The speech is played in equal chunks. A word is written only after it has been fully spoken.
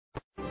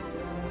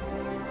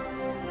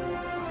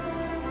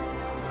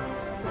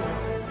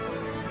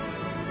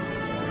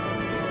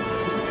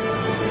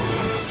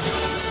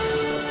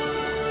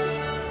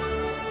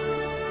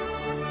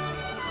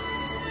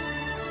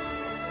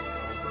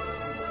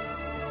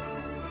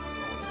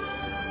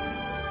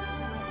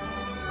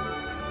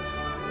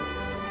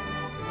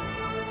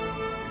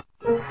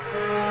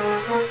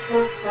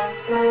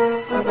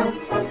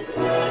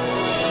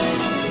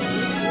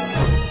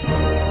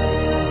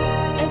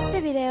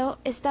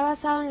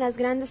basado en las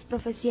grandes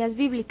profecías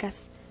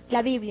bíblicas.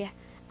 La Biblia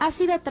ha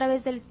sido a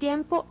través del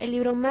tiempo el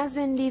libro más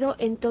vendido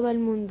en todo el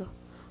mundo,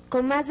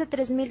 con más de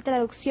 3.000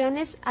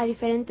 traducciones a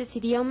diferentes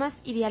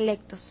idiomas y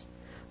dialectos.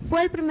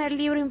 Fue el primer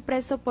libro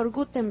impreso por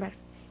Gutenberg,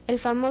 el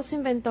famoso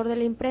inventor de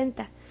la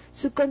imprenta.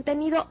 Su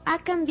contenido ha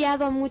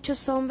cambiado a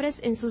muchos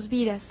hombres en sus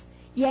vidas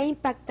y ha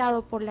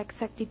impactado por la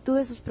exactitud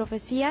de sus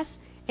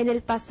profecías en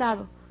el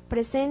pasado,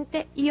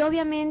 presente y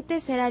obviamente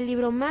será el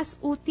libro más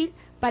útil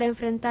para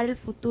enfrentar el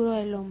futuro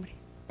del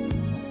hombre.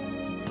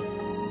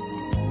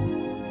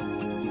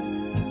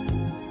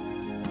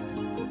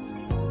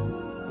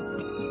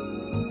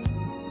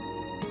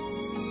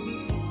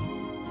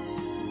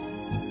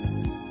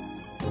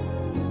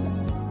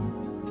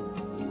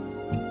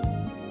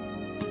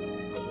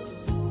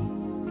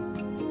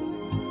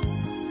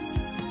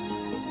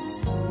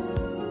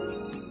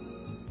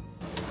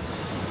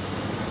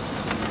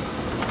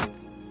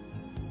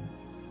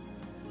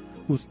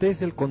 Usted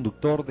es el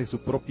conductor de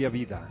su propia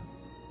vida.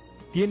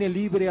 Tiene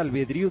libre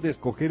albedrío de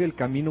escoger el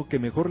camino que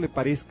mejor le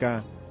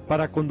parezca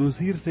para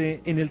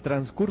conducirse en el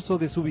transcurso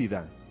de su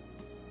vida.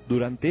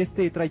 Durante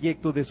este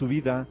trayecto de su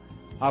vida,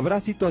 habrá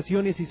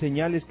situaciones y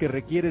señales que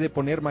requiere de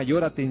poner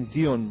mayor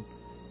atención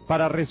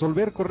para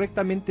resolver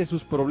correctamente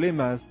sus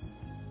problemas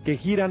que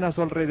giran a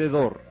su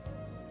alrededor.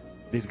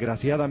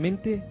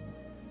 Desgraciadamente,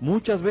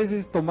 muchas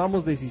veces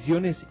tomamos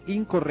decisiones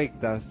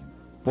incorrectas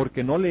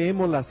porque no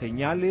leemos las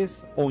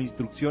señales o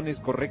instrucciones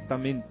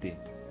correctamente.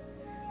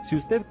 Si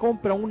usted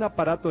compra un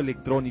aparato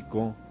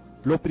electrónico,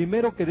 lo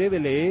primero que debe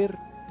leer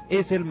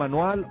es el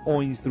manual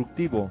o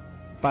instructivo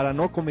para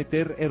no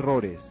cometer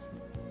errores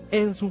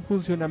en su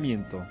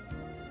funcionamiento.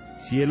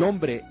 Si el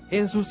hombre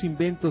en sus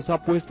inventos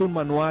ha puesto un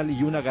manual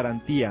y una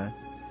garantía,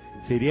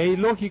 sería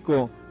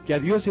ilógico que a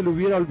Dios se le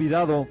hubiera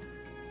olvidado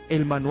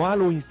el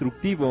manual o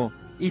instructivo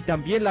y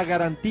también la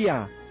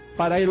garantía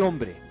para el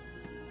hombre.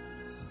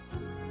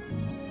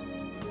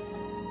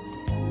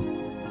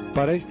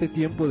 Para este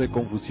tiempo de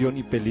confusión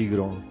y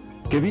peligro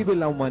que vive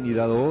la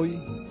humanidad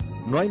hoy,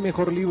 no hay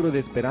mejor libro de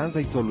esperanza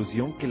y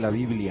solución que la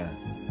Biblia.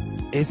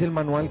 Es el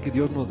manual que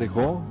Dios nos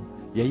dejó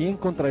y ahí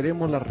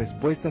encontraremos las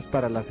respuestas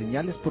para las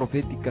señales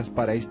proféticas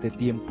para este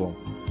tiempo,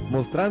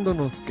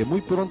 mostrándonos que muy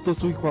pronto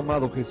su Hijo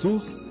amado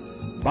Jesús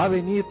va a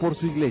venir por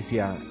su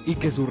iglesia y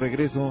que su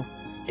regreso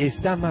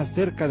está más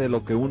cerca de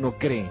lo que uno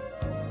cree.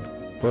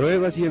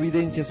 Pruebas y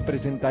evidencias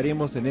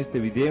presentaremos en este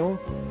video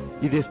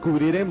y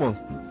descubriremos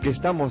que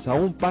estamos a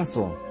un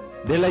paso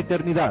de la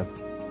eternidad.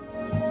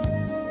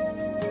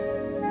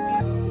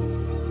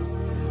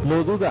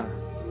 No duda,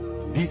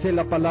 dice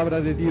la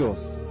palabra de Dios,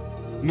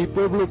 mi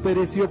pueblo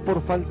pereció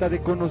por falta de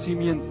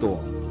conocimiento.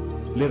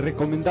 Le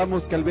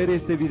recomendamos que al ver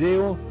este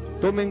video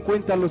tome en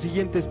cuenta los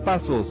siguientes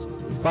pasos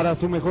para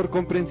su mejor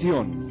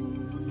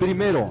comprensión.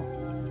 Primero,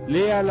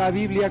 lea la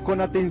Biblia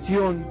con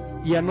atención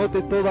y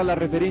anote todas las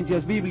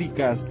referencias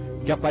bíblicas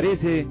que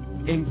aparece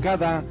en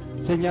cada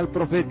señal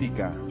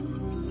profética.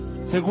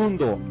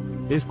 Segundo,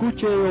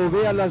 escuche o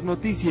vea las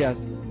noticias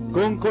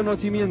con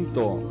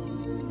conocimiento.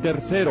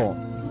 Tercero,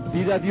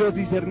 pida a Dios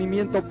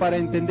discernimiento para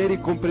entender y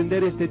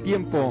comprender este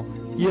tiempo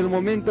y el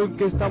momento en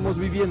que estamos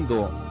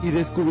viviendo, y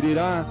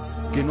descubrirá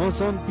que no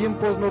son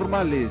tiempos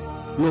normales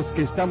los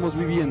que estamos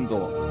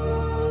viviendo.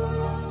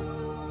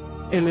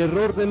 El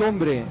error del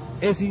hombre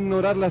es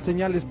ignorar las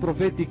señales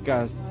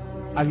proféticas,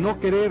 al no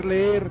querer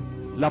leer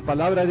la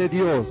palabra de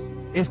Dios,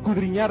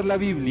 escudriñar la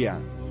Biblia,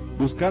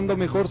 buscando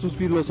mejor sus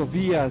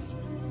filosofías,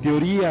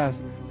 teorías,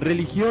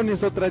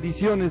 religiones o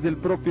tradiciones del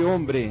propio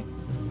hombre,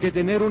 que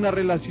tener una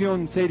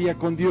relación seria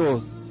con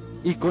Dios,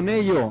 y con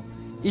ello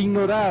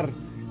ignorar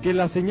que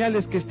las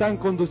señales que están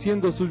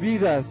conduciendo sus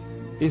vidas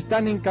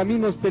están en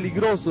caminos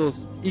peligrosos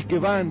y que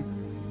van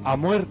a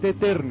muerte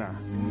eterna.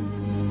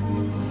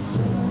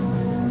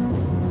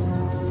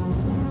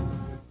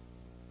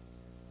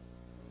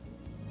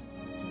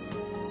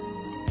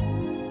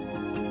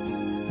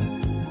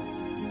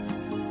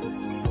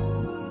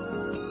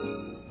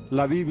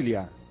 La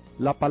Biblia,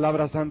 la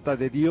palabra santa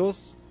de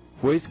Dios,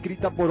 fue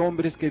escrita por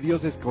hombres que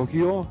Dios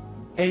escogió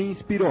e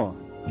inspiró.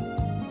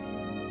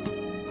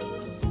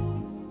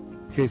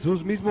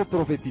 Jesús mismo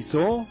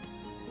profetizó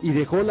y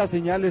dejó las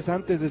señales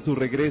antes de su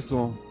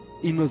regreso,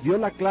 y nos dio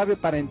la clave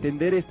para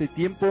entender este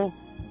tiempo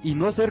y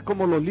no ser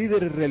como los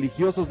líderes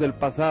religiosos del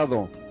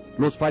pasado,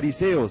 los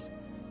fariseos,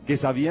 que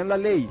sabían la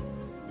ley,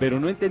 pero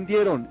no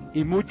entendieron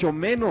y mucho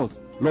menos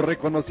lo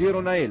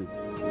reconocieron a él.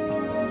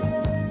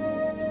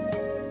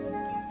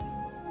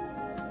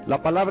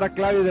 La palabra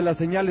clave de las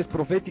señales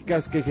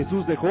proféticas que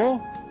Jesús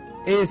dejó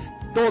es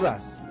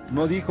todas.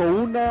 No dijo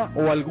una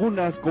o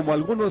algunas como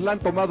algunos la han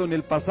tomado en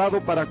el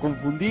pasado para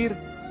confundir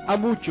a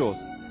muchos.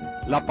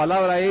 La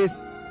palabra es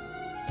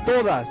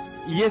todas,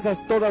 y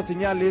esas todas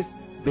señales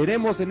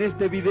veremos en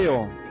este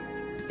video.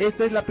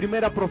 Esta es la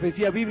primera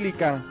profecía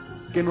bíblica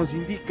que nos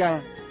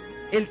indica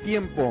el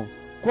tiempo.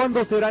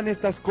 ¿Cuándo serán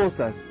estas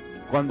cosas?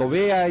 Cuando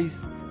veáis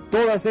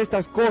todas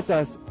estas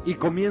cosas y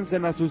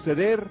comiencen a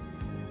suceder,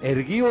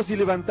 erguíos y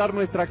levantar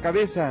nuestra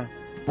cabeza,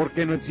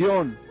 porque nuestra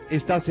nación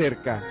está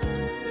cerca.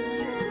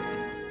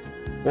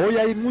 Hoy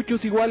hay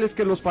muchos iguales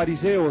que los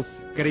fariseos,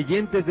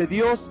 creyentes de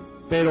Dios,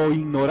 pero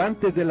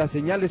ignorantes de las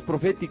señales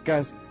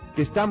proféticas,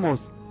 que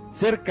estamos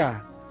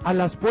cerca, a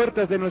las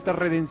puertas de nuestra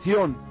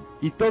redención,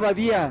 y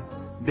todavía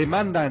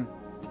demandan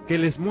que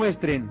les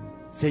muestren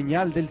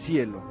señal del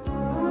cielo.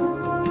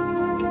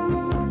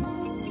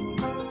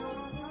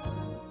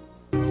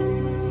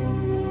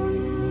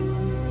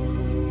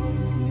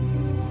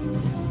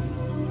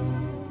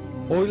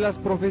 Hoy las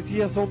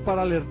profecías son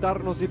para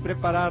alertarnos y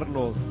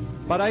prepararnos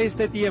para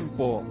este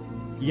tiempo,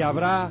 y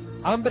habrá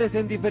hambres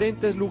en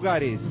diferentes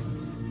lugares.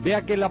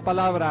 Vea que la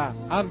palabra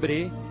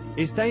hambre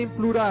está en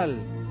plural.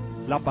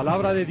 La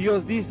palabra de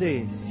Dios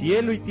dice: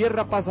 cielo y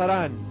tierra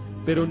pasarán,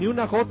 pero ni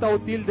una jota o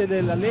tilde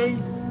de la ley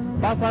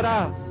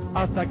pasará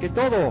hasta que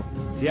todo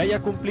se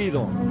haya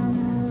cumplido.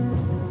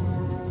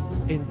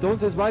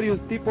 Entonces varios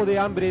tipos de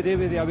hambre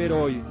debe de haber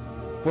hoy,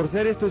 por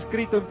ser esto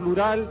escrito en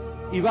plural,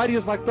 y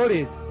varios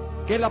factores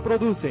que la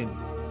producen.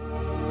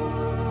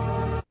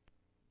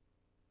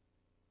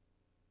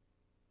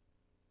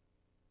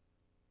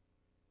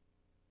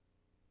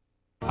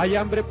 Hay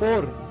hambre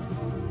por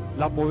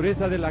la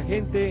pobreza de la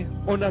gente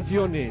o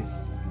naciones,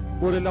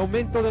 por el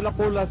aumento de la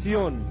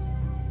población,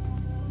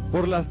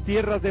 por las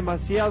tierras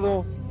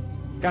demasiado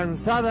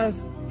cansadas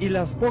y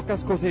las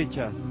pocas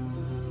cosechas,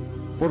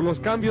 por los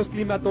cambios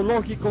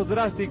climatológicos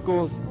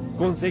drásticos,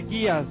 con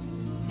sequías,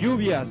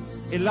 lluvias,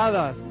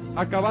 heladas,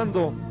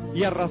 acabando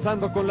y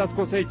arrasando con las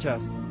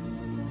cosechas,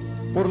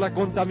 por la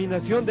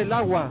contaminación del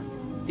agua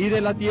y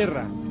de la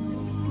tierra.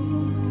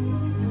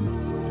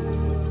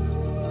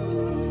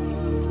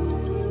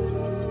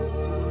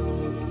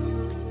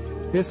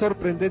 Es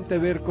sorprendente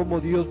ver cómo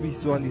Dios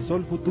visualizó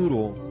el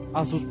futuro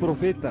a sus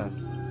profetas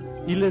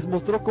y les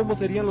mostró cómo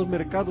serían los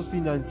mercados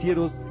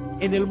financieros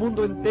en el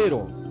mundo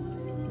entero,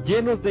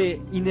 llenos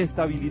de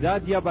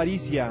inestabilidad y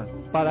avaricia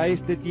para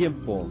este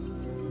tiempo,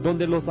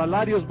 donde los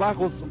salarios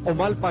bajos o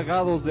mal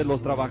pagados de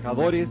los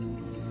trabajadores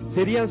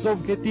serían su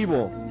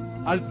objetivo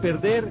al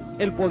perder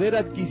el poder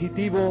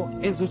adquisitivo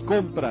en sus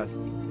compras,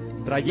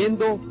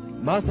 trayendo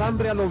más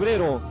hambre al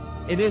obrero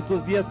en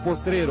estos días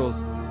postreros,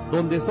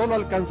 donde solo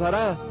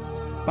alcanzará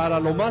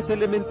para lo más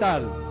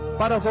elemental,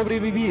 para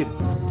sobrevivir.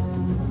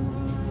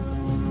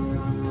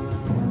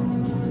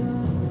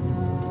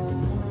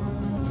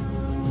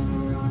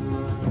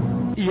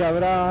 Y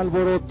habrá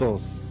alborotos.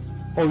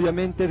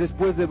 Obviamente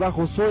después de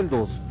bajos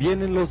sueldos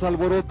vienen los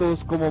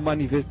alborotos como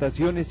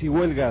manifestaciones y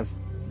huelgas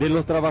de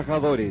los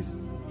trabajadores,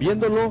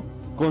 viéndolo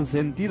con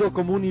sentido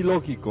común y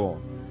lógico.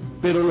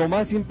 Pero lo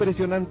más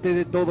impresionante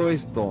de todo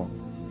esto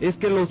es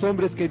que los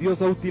hombres que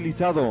Dios ha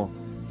utilizado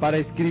para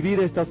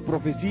escribir estas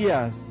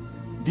profecías,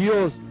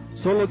 Dios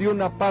solo dio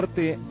una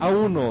parte a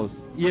unos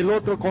y el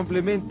otro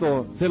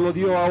complemento se lo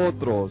dio a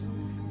otros.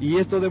 Y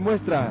esto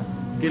demuestra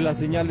que las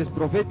señales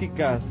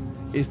proféticas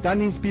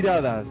están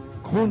inspiradas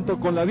junto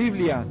con la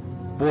Biblia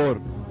por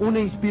una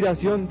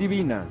inspiración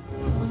divina.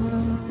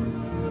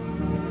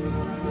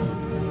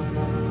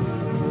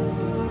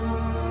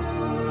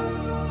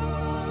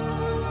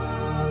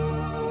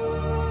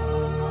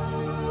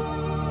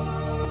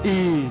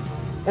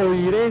 Y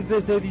oiréis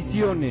de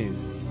sediciones,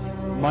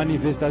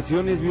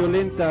 manifestaciones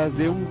violentas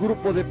de un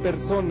grupo de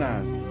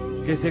personas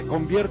que se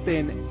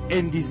convierten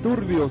en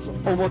disturbios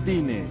o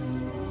motines.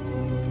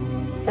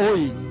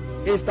 Hoy,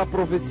 esta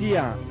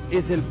profecía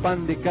es el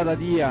pan de cada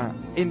día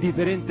en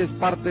diferentes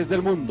partes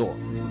del mundo.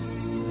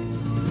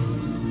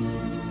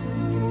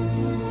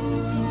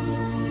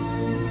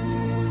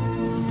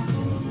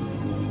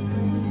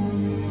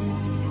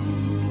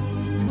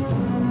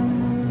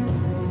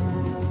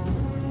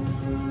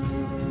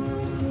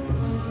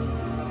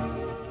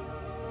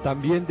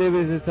 También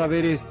debes de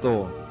saber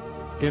esto,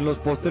 que en los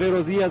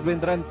postreros días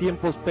vendrán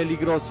tiempos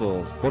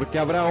peligrosos, porque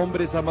habrá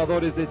hombres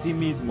amadores de sí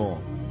mismos,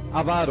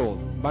 avaros,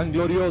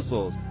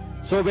 vangloriosos,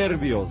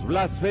 soberbios,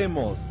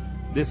 blasfemos,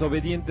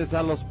 desobedientes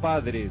a los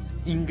padres,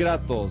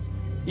 ingratos,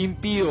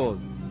 impíos,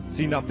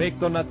 sin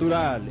afecto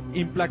natural,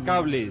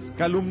 implacables,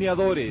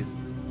 calumniadores,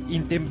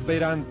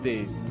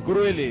 intemperantes,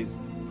 crueles,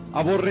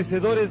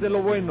 aborrecedores de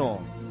lo bueno,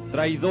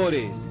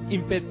 traidores,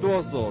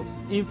 impetuosos,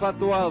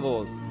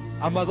 infatuados,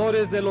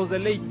 amadores de los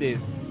deleites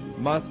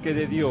más que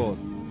de Dios,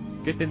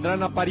 que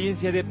tendrán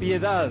apariencia de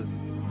piedad,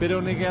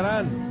 pero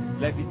negarán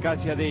la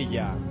eficacia de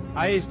ella.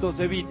 A estos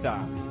evita.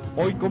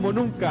 Hoy como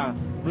nunca,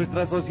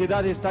 nuestra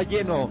sociedad está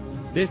lleno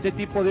de este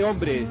tipo de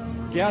hombres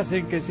que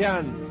hacen que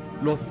sean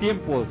los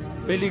tiempos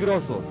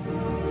peligrosos.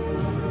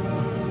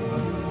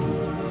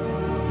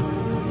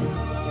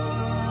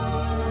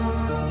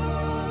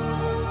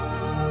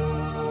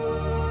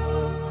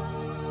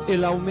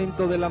 El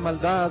aumento de la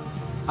maldad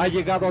ha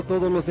llegado a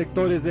todos los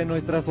sectores de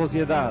nuestra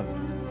sociedad,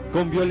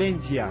 con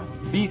violencia,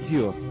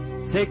 vicios,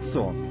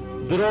 sexo,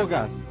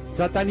 drogas,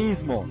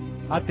 satanismo,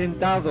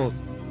 atentados,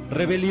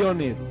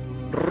 rebeliones,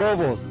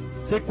 robos,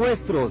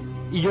 secuestros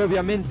y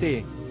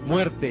obviamente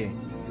muerte,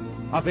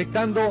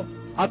 afectando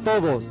a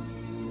todos,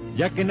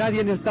 ya que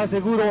nadie está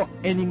seguro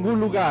en ningún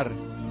lugar,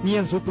 ni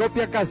en su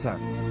propia casa.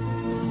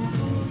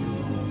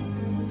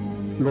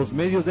 Los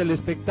medios del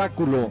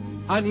espectáculo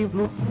han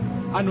influido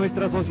a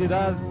nuestra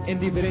sociedad en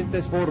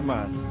diferentes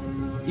formas,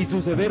 y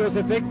sus severos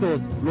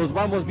efectos los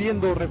vamos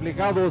viendo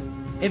reflejados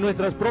en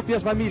nuestras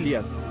propias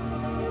familias.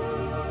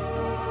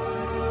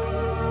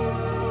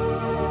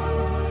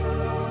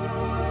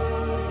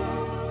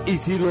 Y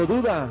si lo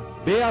duda,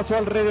 ve a su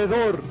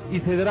alrededor y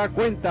se dará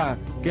cuenta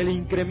que el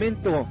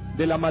incremento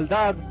de la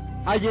maldad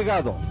ha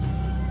llegado.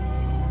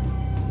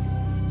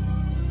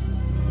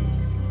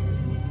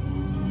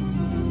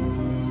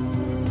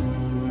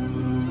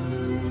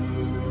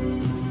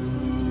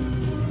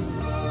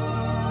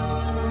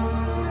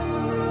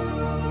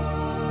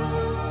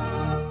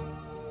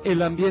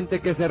 El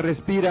ambiente que se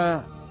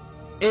respira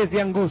es de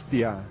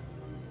angustia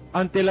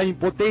ante la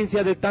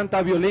impotencia de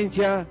tanta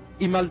violencia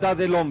y maldad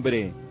del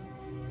hombre.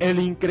 El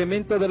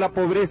incremento de la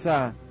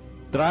pobreza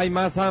trae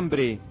más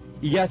hambre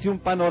y hace un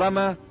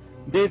panorama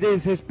de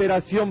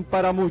desesperación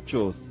para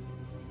muchos,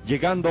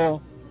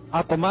 llegando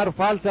a tomar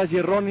falsas y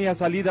erróneas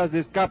salidas de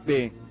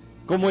escape,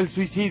 como el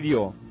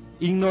suicidio,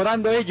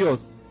 ignorando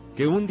ellos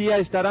que un día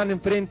estarán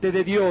enfrente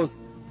de Dios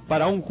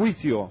para un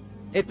juicio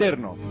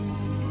eterno.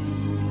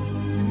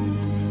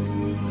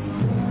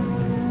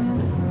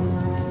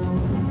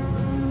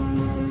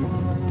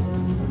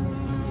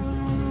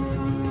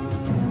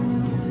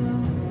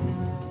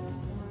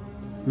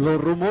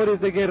 Los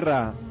rumores de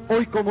guerra,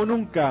 hoy como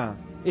nunca,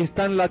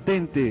 están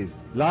latentes.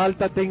 La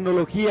alta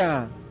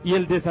tecnología y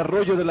el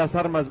desarrollo de las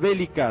armas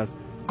bélicas,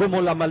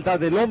 como la maldad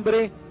del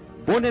hombre,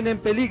 ponen en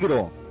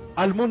peligro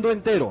al mundo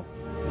entero.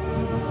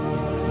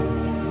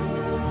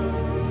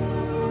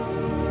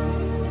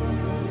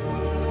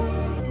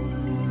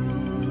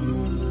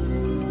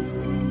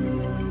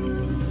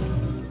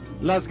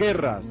 Las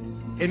guerras.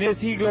 En el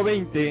siglo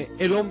XX,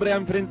 el hombre ha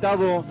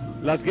enfrentado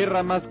las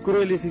guerras más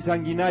crueles y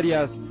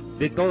sanguinarias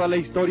de toda la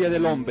historia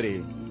del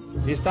hombre.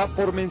 Está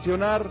por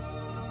mencionar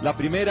la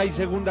Primera y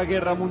Segunda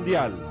Guerra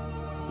Mundial,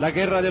 la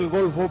Guerra del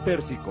Golfo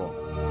Pérsico.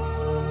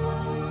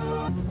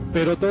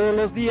 Pero todos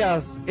los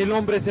días el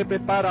hombre se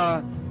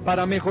prepara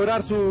para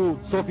mejorar su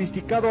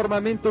sofisticado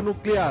armamento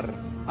nuclear,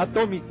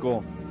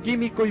 atómico,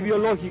 químico y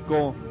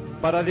biológico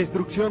para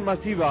destrucción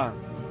masiva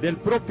del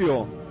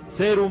propio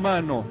ser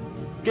humano.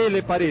 ¿Qué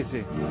le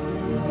parece?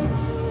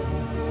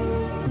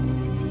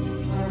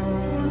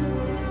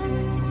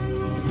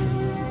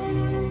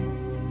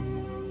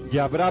 Y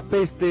habrá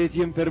pestes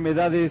y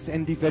enfermedades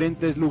en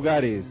diferentes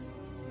lugares.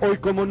 Hoy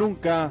como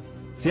nunca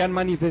se han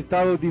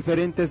manifestado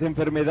diferentes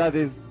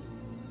enfermedades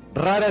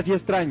raras y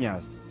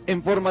extrañas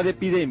en forma de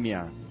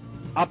epidemia,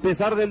 a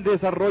pesar del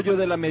desarrollo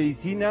de la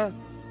medicina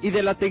y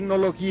de la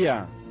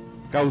tecnología,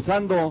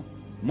 causando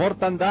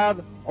mortandad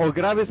o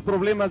graves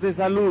problemas de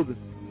salud,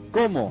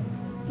 como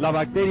la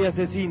bacteria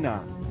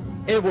asesina,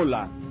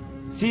 ébola,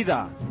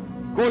 sida,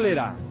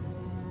 cólera,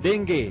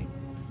 dengue,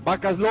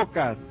 vacas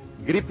locas,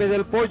 gripe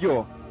del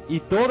pollo, y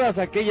todas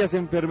aquellas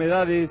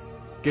enfermedades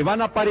que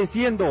van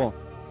apareciendo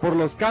por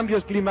los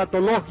cambios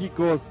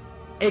climatológicos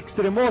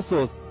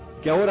extremosos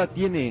que ahora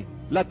tiene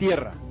la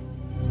Tierra.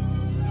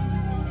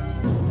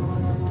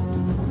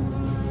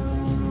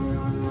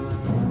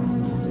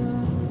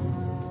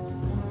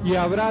 Y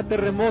habrá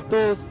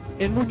terremotos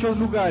en muchos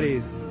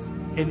lugares.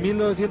 En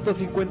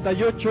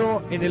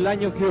 1958, en el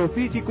Año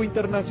Geofísico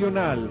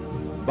Internacional,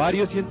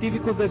 varios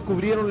científicos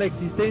descubrieron la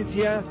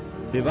existencia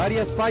de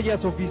varias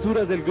fallas o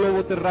fisuras del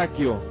globo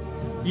terráqueo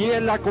y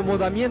el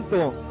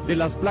acomodamiento de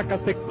las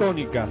placas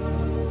tectónicas.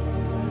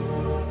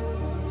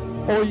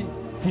 Hoy,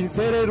 sin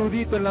ser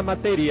erudito en la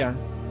materia,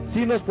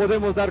 sí nos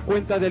podemos dar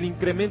cuenta del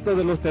incremento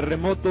de los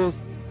terremotos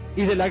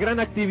y de la gran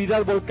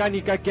actividad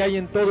volcánica que hay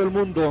en todo el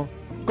mundo,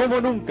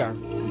 como nunca.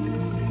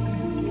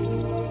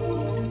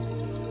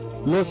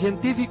 Los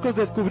científicos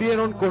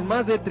descubrieron con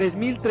más de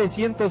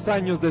 3.300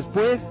 años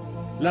después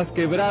las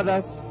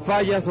quebradas,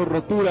 fallas o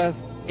roturas,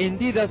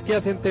 hendidas que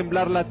hacen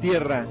temblar la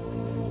tierra,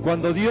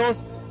 cuando Dios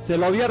se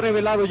lo había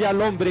revelado ya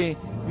al hombre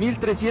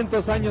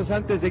 1.300 años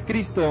antes de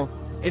Cristo,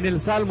 en el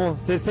Salmo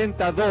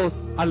 62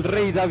 al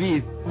rey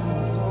David.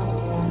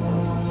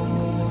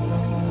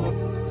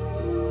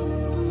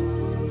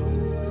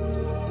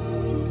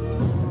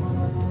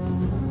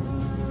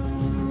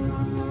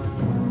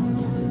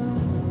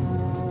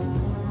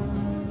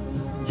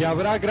 Y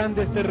habrá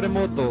grandes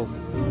terremotos.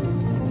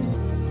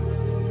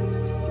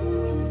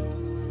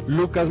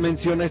 Lucas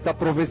menciona esta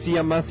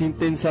profecía más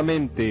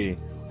intensamente.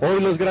 Hoy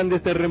los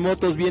grandes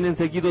terremotos vienen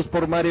seguidos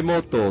por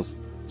maremotos.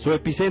 Su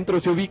epicentro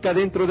se ubica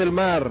dentro del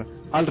mar,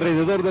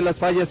 alrededor de las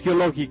fallas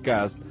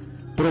geológicas,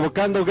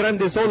 provocando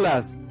grandes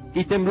olas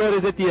y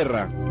temblores de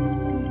tierra.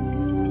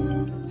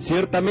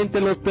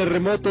 Ciertamente los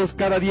terremotos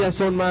cada día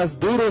son más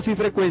duros y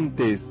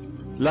frecuentes.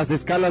 Las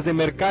escalas de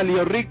Mercalli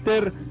o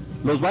Richter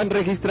los van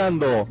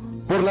registrando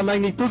por la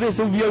magnitud de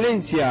su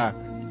violencia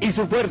y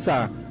su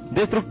fuerza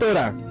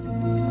destructora.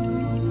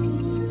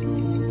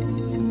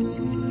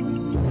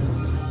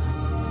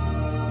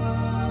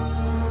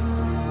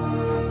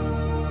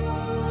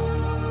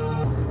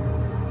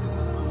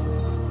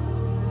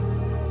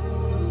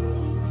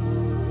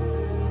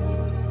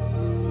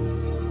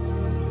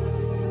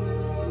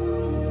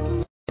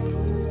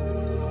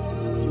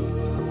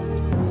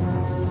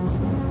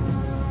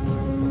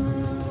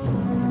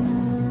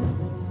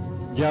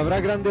 Y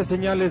habrá grandes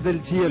señales del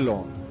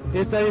cielo.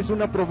 Esta es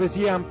una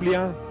profecía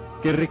amplia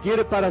que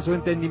requiere para su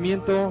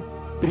entendimiento,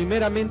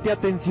 primeramente,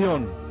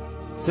 atención.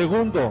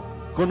 Segundo,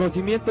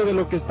 conocimiento de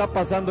lo que está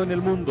pasando en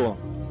el mundo.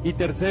 Y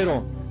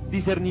tercero,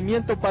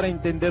 discernimiento para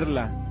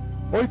entenderla.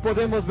 Hoy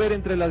podemos ver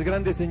entre las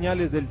grandes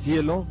señales del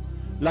cielo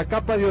la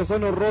capa de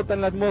ozono rota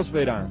en la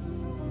atmósfera,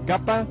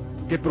 capa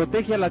que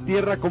protege a la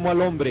Tierra como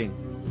al hombre,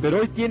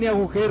 pero hoy tiene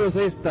agujeros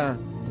esta,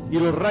 y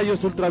los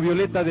rayos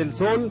ultravioleta del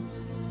sol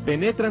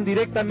penetran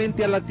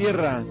directamente a la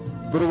Tierra,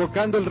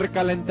 provocando el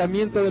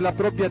recalentamiento de la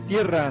propia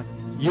Tierra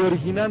y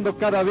originando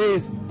cada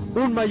vez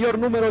un mayor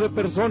número de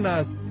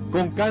personas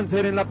con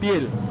cáncer en la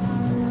piel.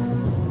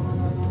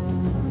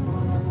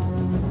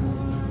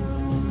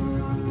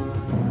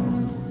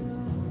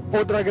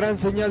 Otra gran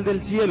señal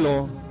del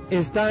cielo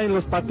está en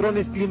los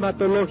patrones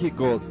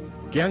climatológicos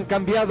que han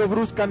cambiado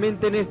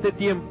bruscamente en este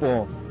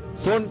tiempo.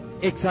 Son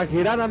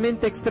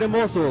exageradamente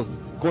extremosos,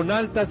 con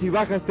altas y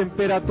bajas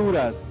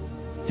temperaturas,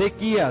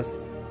 sequías,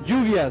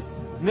 lluvias,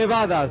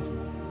 nevadas,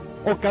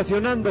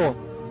 ocasionando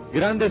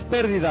grandes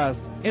pérdidas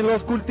en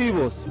los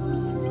cultivos.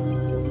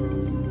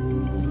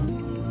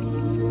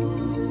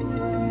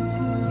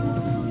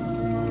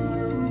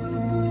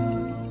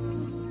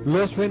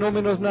 Los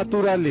fenómenos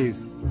naturales,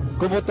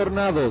 como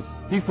tornados,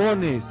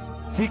 tifones,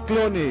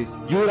 ciclones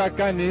y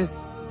huracanes,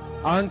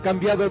 han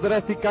cambiado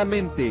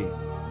drásticamente.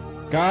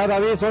 Cada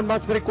vez son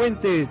más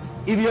frecuentes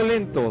y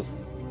violentos.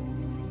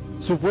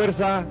 Su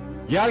fuerza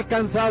ya ha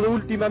alcanzado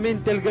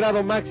últimamente el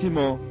grado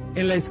máximo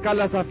en la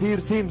escala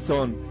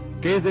Saffir-Simpson,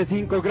 que es de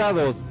 5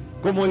 grados,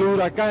 como el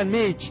huracán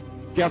Mitch,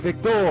 que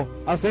afectó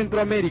a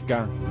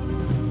Centroamérica.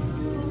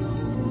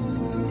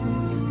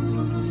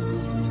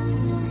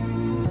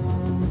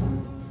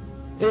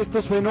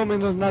 Estos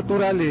fenómenos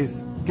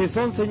naturales, que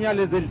son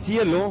señales del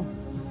cielo,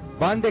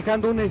 van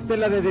dejando una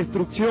estela de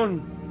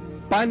destrucción,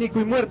 pánico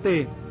y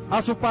muerte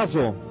a su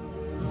paso.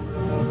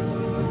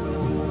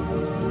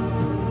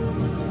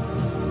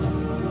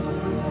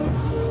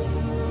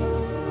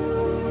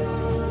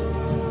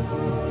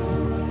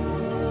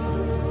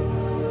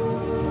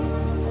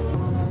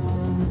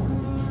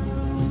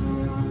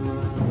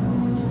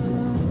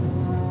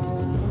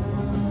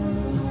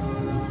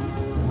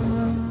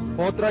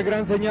 Otra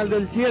gran señal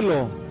del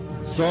cielo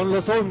son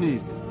los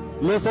ovnis,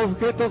 los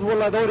objetos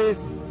voladores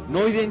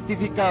no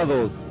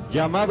identificados,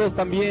 llamados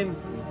también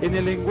en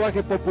el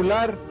lenguaje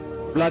popular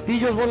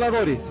platillos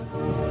voladores.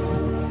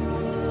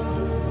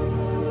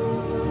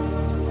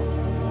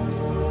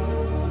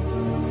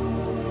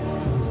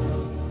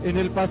 En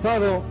el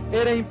pasado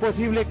era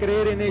imposible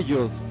creer en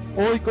ellos.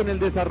 Hoy, con el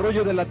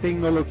desarrollo de la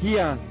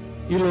tecnología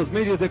y los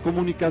medios de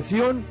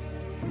comunicación,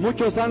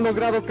 muchos han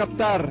logrado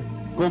captar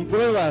con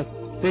pruebas,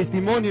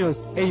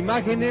 testimonios e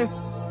imágenes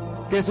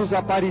que sus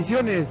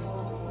apariciones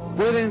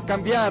pueden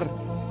cambiar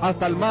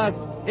hasta el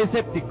más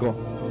escéptico.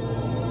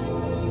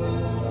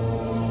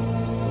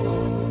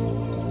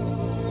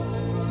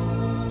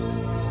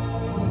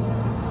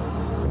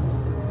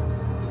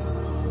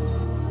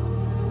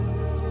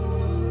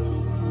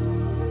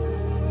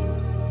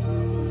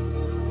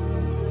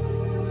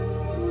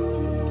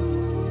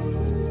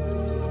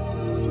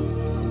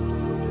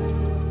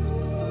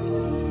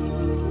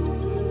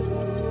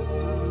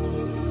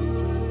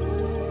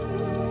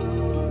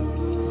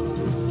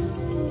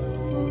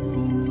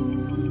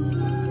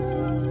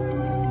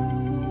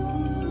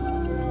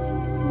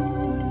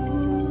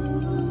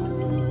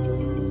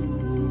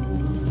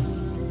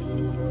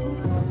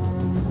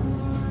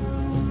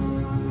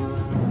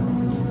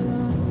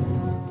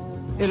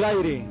 El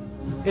aire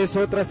es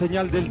otra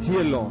señal del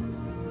cielo,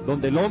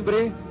 donde el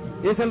hombre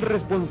es el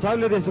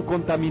responsable de su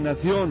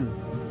contaminación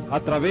a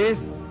través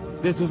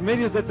de sus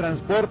medios de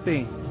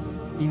transporte,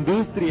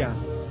 industria,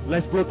 la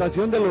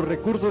explotación de los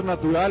recursos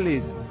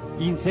naturales,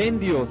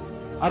 incendios,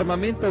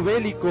 armamento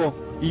bélico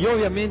y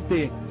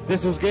obviamente de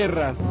sus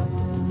guerras.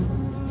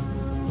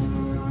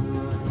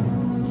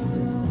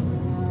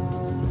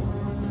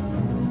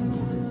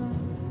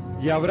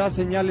 Y habrá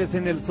señales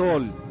en el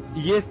sol,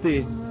 y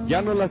este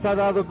ya nos las ha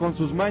dado con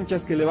sus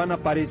manchas que le van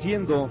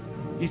apareciendo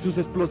y sus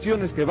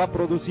explosiones que va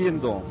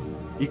produciendo,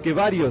 y que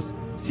varios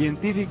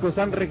científicos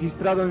han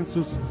registrado en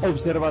sus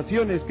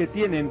observaciones que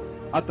tienen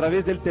a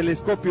través del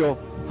telescopio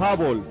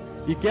Hubble,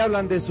 y que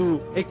hablan de su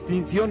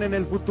extinción en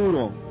el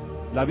futuro.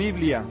 La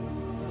Biblia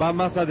va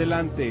más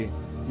adelante,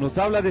 nos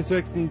habla de su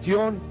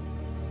extinción,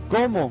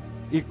 cómo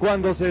y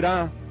cuándo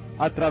será,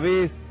 a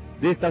través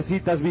de estas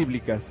citas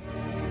bíblicas.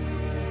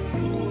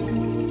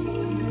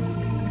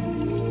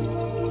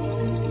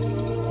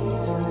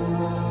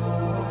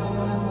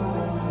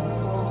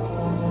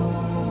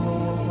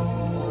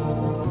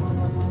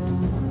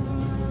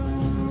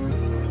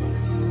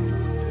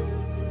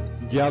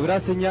 Y habrá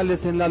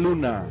señales en la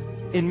luna.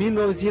 En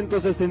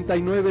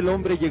 1969 el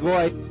hombre llegó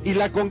ahí y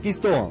la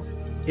conquistó.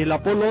 El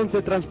Apolo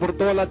 11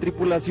 transportó a la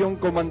tripulación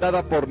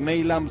comandada por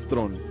Neil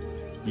Armstrong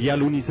y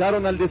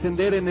alunizaron al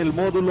descender en el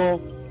módulo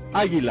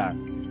Águila.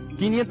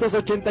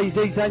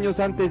 586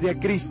 años antes de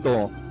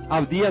Cristo,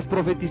 Abdías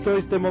profetizó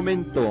este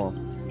momento: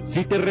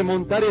 si te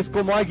remontares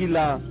como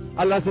águila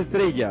a las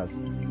estrellas.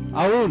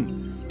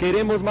 Aún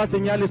queremos más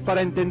señales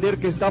para entender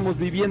que estamos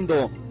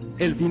viviendo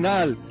el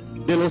final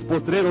de los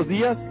postreros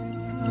días.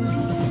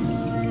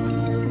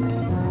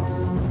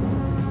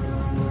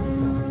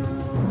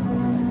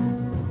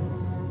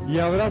 Y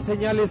habrá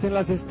señales en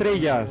las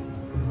estrellas.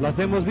 Las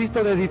hemos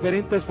visto de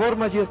diferentes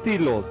formas y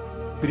estilos.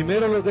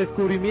 Primero, los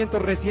descubrimientos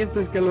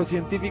recientes que los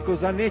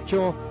científicos han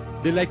hecho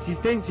de la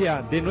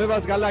existencia de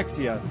nuevas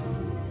galaxias.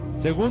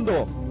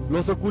 Segundo,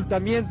 los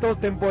ocultamientos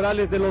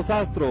temporales de los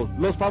astros,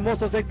 los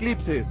famosos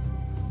eclipses.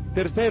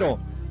 Tercero,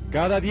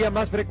 cada día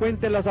más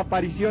frecuentes las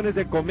apariciones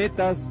de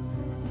cometas,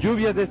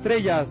 lluvias de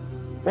estrellas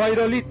o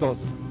aerolitos.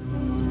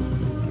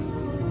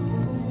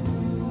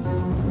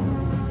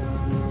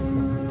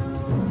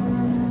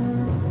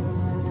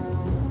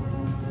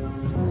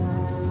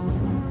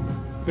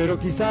 Pero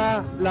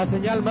quizá la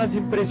señal más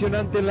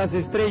impresionante en las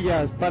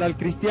estrellas para el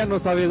cristiano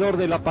sabedor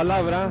de la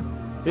palabra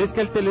es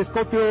que el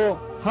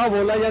telescopio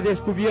Hubble haya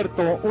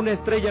descubierto una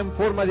estrella en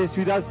forma de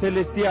ciudad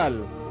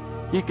celestial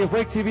y que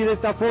fue exhibida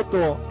esta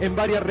foto en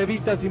varias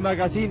revistas y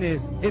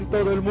magazines en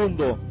todo el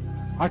mundo.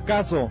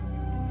 ¿Acaso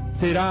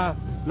será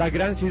la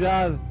gran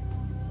ciudad,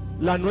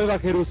 la nueva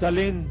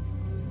Jerusalén,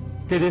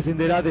 que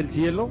descenderá del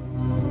cielo?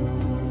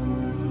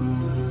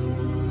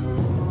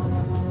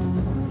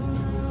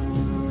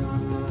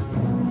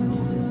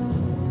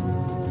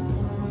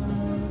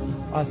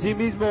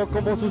 Asimismo,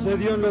 como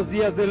sucedió en los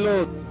días de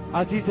Lot,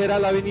 así será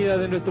la venida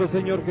de nuestro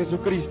Señor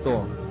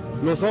Jesucristo.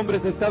 Los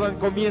hombres estaban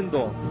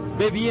comiendo,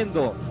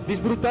 bebiendo,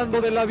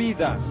 disfrutando de la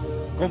vida.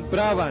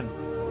 Compraban,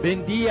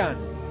 vendían,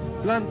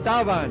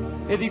 plantaban,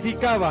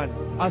 edificaban,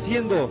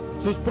 haciendo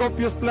sus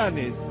propios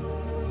planes.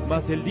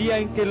 Mas el día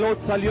en que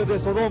Lot salió de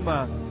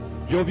Sodoma,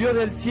 llovió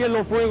del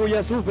cielo fuego y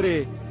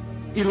azufre,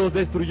 y los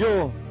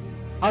destruyó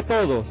a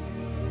todos.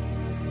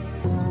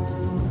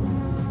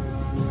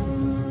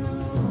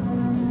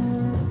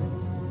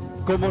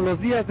 Como los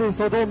días de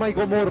Sodoma y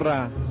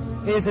Gomorra,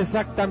 es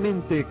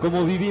exactamente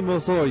como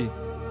vivimos hoy.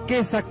 ¿Qué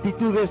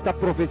exactitud de esta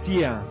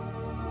profecía?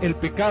 El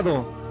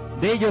pecado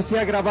de ellos se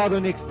ha agravado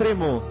en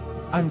extremo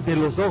ante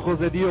los ojos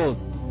de Dios,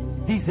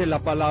 dice la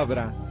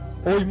palabra.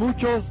 Hoy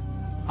muchos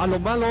a lo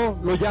malo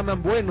lo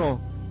llaman bueno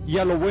y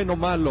a lo bueno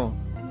malo.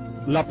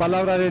 La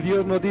palabra de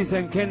Dios nos dice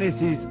en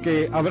Génesis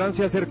que Abraham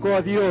se acercó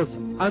a Dios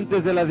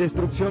antes de la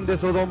destrucción de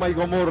Sodoma y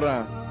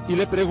Gomorra y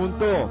le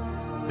preguntó: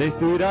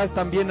 ¿destruirás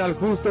también al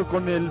justo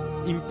con el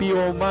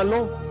impío o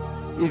malo?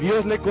 Y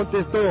Dios le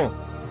contestó: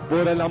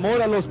 por el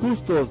amor a los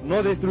justos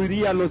no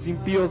destruiría a los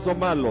impíos o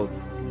malos.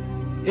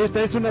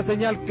 Esta es una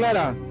señal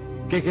clara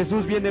que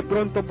Jesús viene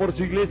pronto por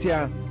su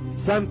iglesia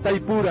santa y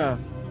pura,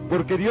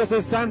 porque Dios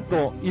es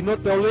santo y no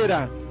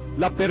tolera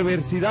la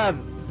perversidad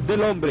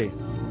del hombre.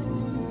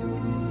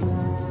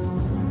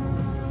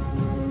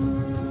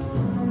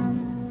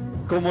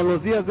 Como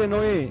los días de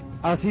Noé,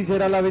 así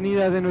será la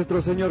venida de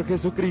nuestro Señor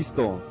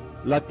Jesucristo.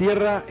 La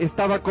tierra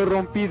estaba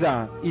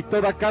corrompida y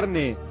toda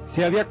carne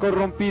se había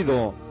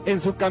corrompido en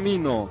su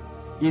camino.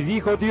 Y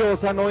dijo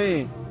Dios a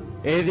Noé: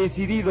 he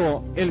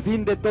decidido el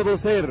fin de todo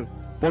ser,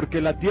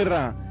 porque la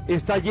tierra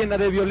está llena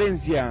de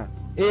violencia.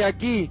 He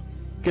aquí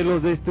que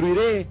los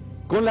destruiré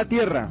con la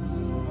tierra.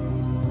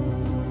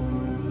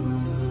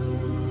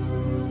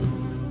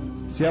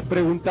 ¿Se ha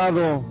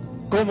preguntado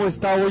cómo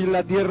está hoy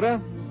la tierra?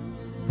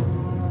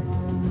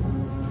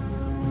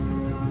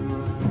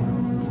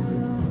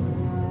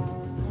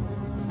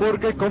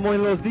 Porque como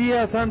en los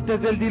días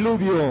antes del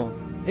diluvio,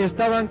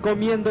 estaban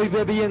comiendo y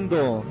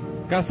bebiendo,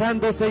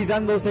 casándose y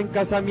dándose en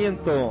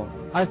casamiento,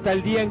 hasta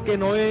el día en que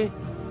Noé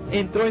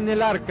entró en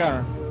el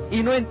arca,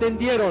 y no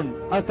entendieron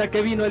hasta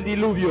que vino el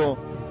diluvio,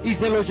 y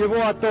se los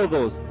llevó a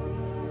todos.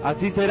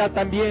 Así será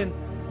también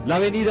la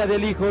venida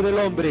del Hijo del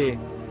Hombre.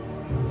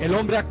 El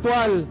hombre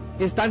actual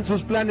está en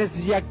sus planes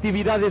y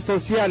actividades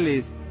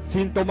sociales,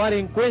 sin tomar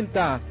en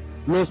cuenta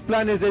los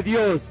planes de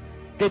Dios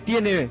que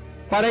tiene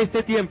para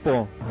este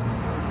tiempo.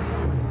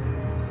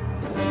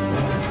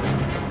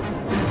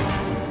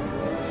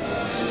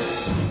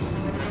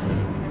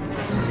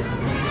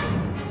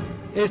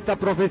 Esta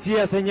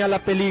profecía señala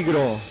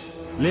peligro.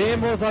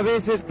 Leemos a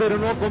veces, pero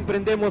no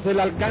comprendemos el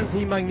alcance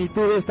y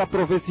magnitud de esta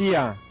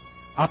profecía.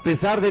 A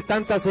pesar de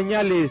tantas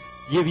señales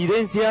y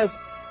evidencias,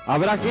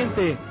 habrá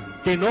gente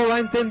que no va a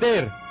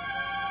entender.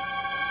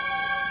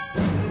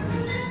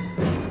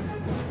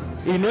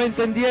 Y no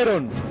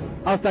entendieron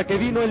hasta que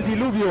vino el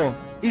diluvio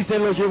y se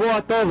los llevó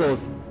a todos.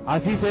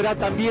 Así será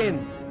también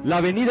la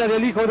venida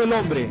del Hijo del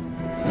Hombre.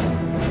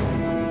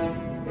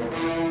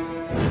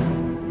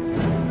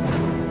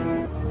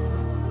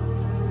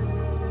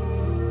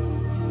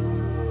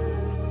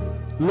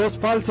 Los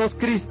falsos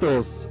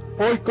cristos,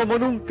 hoy como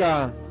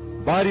nunca,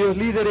 varios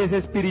líderes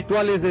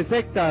espirituales de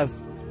sectas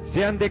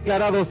se han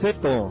declarado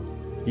esto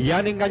y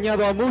han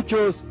engañado a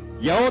muchos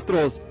y a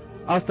otros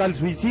hasta el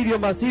suicidio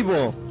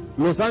masivo.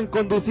 Los han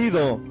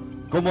conducido,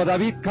 como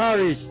David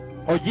Koresh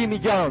o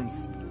Jimmy Jones.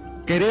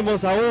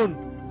 ¿Queremos aún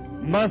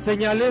más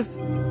señales?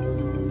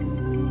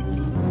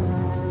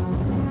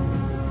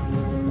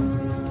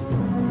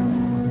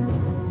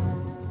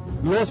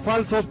 Los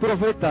falsos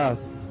profetas.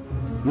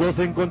 los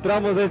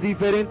encontramos de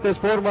diferentes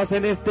formas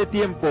en este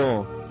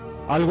tiempo,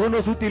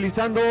 algunos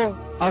utilizando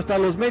hasta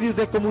los medios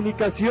de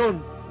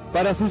comunicación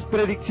para sus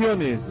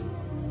predicciones,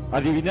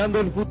 adivinando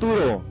el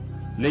futuro,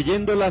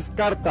 leyendo las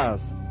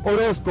cartas,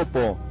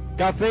 horóscopo,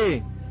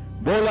 café,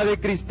 bola de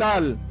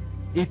cristal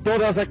y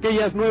todas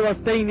aquellas nuevas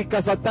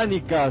técnicas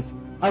satánicas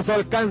a su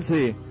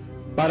alcance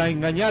para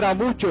engañar a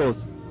muchos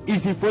y,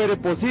 si fuere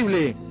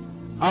posible,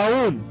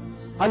 aún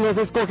a los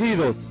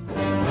escogidos.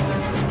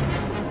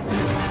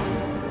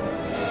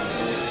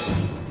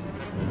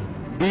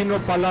 Vino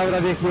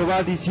palabra de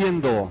Jehová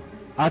diciendo: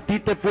 a ti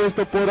te he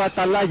puesto por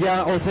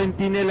atalaya o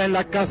centinela en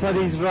la casa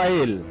de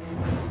Israel.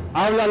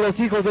 Habla a los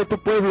hijos de tu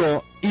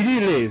pueblo y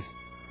diles: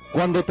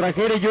 cuando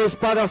trajere yo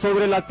espada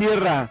sobre la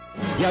tierra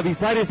y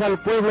avisares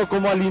al pueblo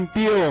como al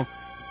impío,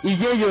 y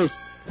ellos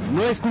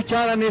no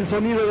escucharan el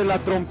sonido de la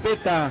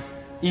trompeta,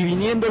 y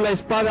viniendo la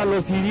espada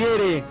los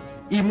hiriere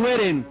y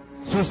mueren,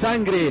 su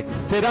sangre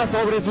será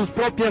sobre sus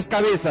propias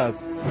cabezas.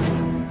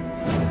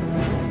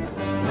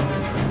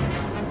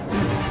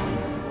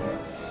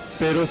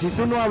 Pero si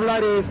tú no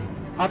hablares,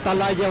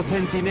 atalaya o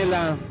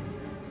centinela,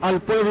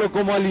 al pueblo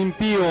como al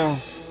impío,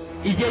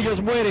 y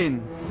ellos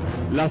mueren,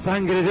 la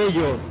sangre de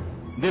ellos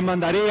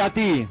demandaré a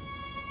ti.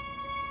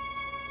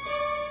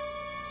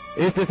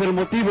 Este es el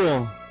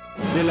motivo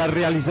de la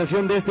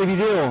realización de este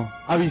video: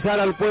 avisar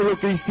al pueblo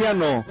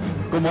cristiano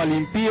como al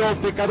impío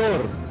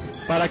pecador,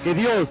 para que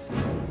Dios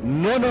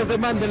no nos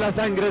demande la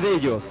sangre de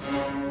ellos.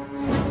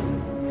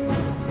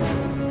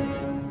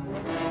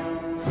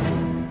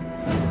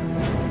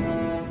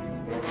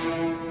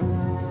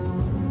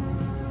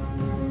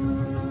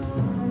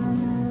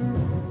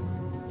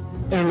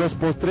 En los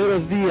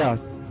postreros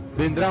días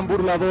vendrán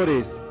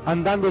burladores,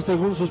 andando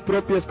según sus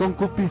propias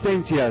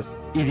concupiscencias,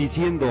 y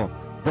diciendo: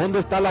 ¿dónde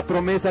está la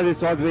promesa de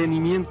su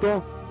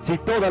advenimiento? Si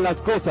todas las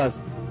cosas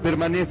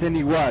permanecen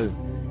igual.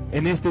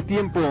 En este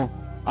tiempo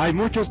hay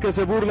muchos que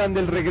se burlan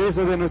del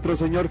regreso de nuestro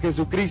Señor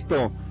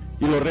Jesucristo,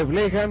 y lo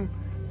reflejan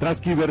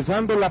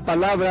transquiversando la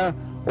palabra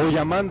o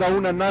llamando a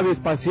una nave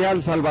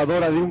espacial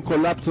salvadora de un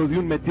colapso de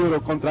un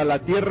meteoro contra la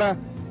Tierra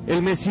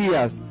el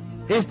Mesías.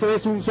 Esto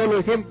es un solo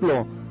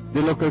ejemplo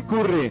de lo que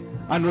ocurre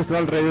a nuestro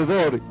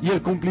alrededor y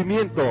el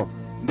cumplimiento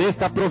de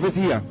esta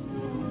profecía.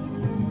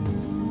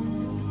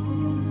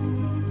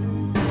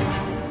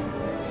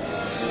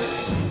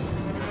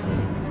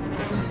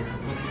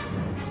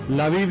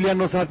 La Biblia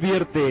nos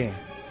advierte,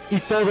 y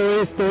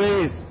todo esto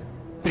es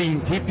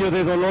principio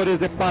de dolores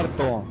de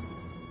parto.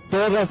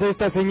 Todas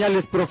estas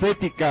señales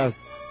proféticas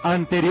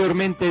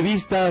anteriormente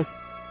vistas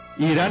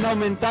irán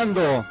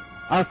aumentando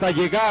hasta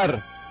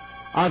llegar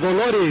a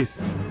dolores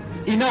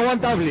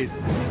inaguantables.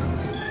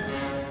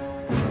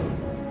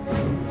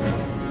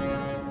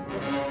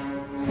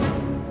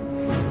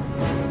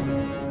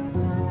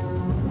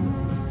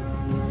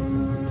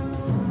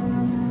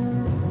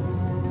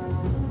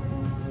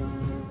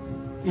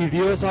 Y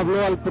Dios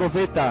habló al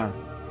profeta: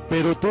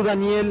 pero tú,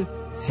 Daniel,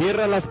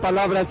 cierra las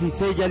palabras y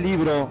sella el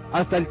libro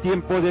hasta el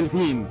tiempo del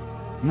fin.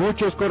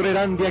 Muchos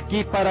correrán de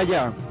aquí para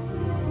allá.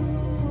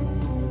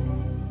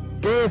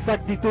 ¿Qué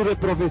exactitud de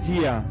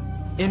profecía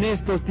en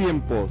estos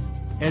tiempos?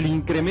 El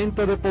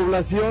incremento de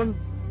población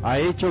ha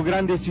hecho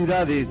grandes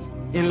ciudades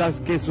en las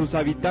que sus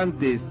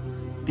habitantes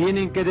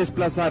tienen que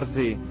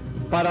desplazarse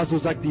para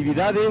sus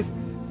actividades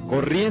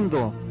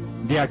corriendo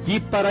de aquí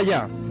para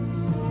allá.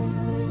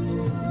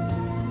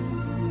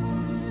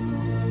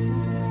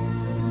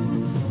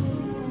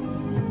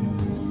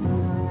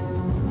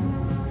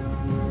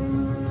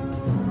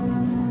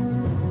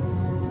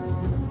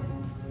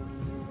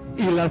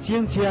 Y la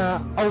ciencia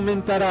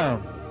aumentará.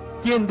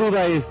 ¿Quién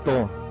duda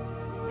esto?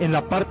 En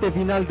la parte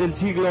final del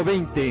siglo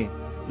XX,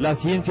 la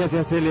ciencia se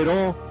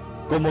aceleró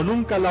como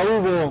nunca la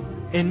hubo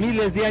en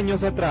miles de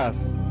años atrás.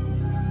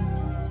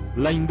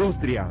 La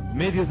industria,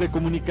 medios de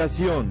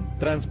comunicación,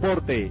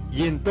 transporte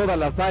y en todas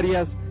las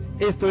áreas,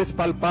 esto es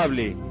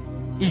palpable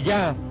y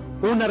ya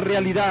una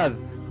realidad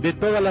de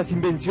todas las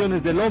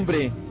invenciones del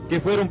hombre que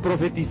fueron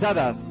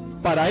profetizadas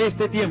para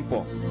este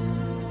tiempo.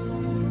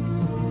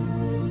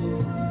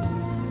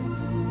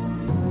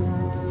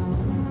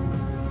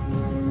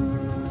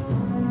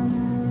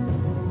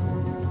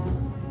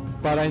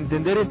 Para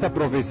entender esta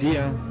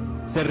profecía,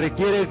 se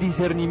requiere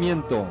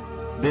discernimiento.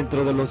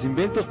 Dentro de los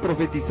inventos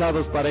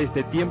profetizados para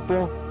este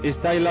tiempo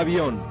está el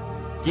avión.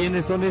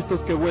 ¿Quiénes son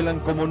estos que vuelan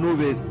como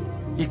nubes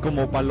y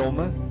como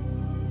palomas?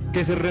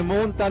 ¿Que se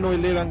remontan o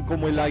elevan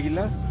como el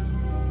águila?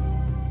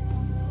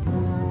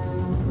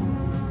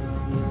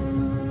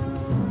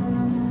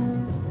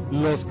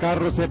 Los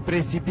carros se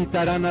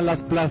precipitarán a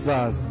las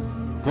plazas,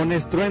 con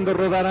estruendo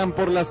rodarán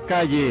por las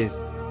calles,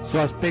 su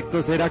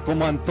aspecto será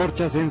como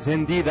antorchas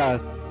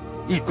encendidas,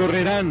 y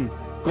correrán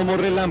como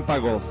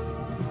relámpagos.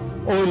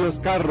 Hoy los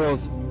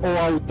carros o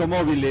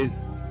automóviles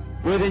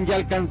pueden ya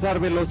alcanzar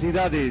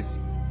velocidades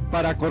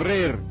para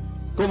correr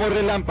como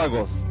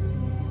relámpagos.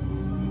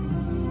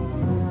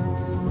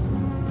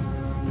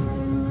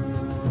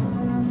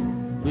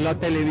 La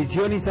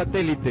televisión y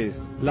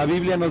satélites. La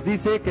Biblia nos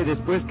dice que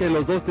después que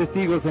los dos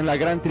testigos en la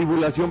gran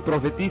tribulación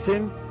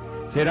profeticen,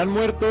 serán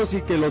muertos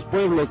y que los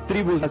pueblos,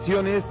 tribus,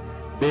 naciones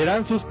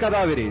verán sus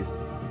cadáveres.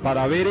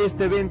 Para ver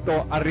este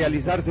evento a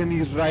realizarse en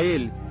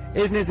Israel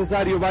es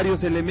necesario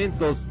varios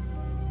elementos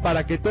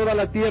para que toda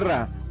la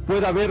tierra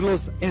pueda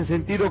verlos en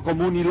sentido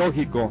común y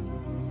lógico.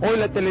 Hoy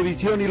la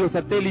televisión y los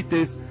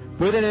satélites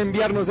pueden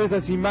enviarnos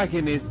esas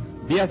imágenes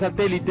vía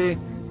satélite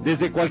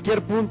desde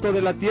cualquier punto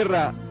de la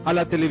tierra a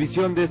la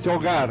televisión de su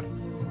hogar.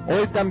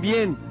 Hoy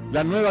también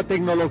la nueva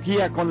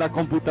tecnología con la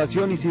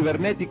computación y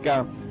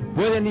cibernética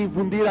pueden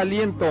infundir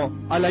aliento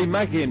a la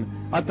imagen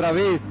a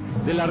través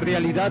de la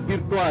realidad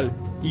virtual,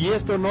 y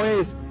esto no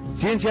es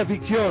ciencia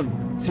ficción,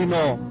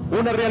 sino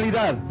una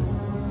realidad.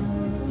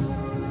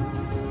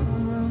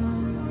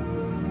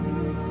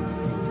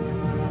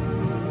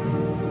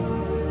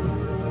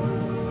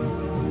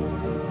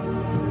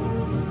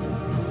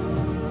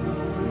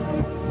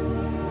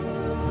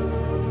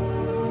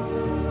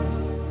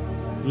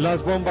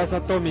 Las bombas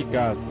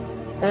atómicas.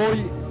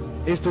 Hoy,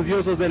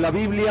 estudiosos de la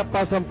Biblia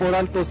pasan por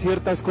alto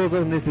ciertas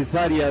cosas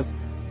necesarias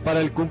para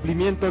el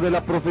cumplimiento de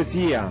la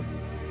profecía.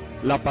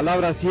 La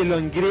palabra cielo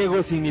en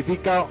griego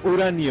significa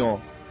uranio.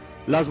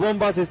 Las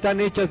bombas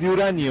están hechas de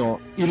uranio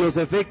y los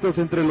efectos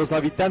entre los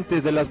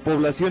habitantes de las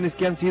poblaciones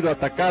que han sido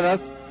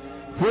atacadas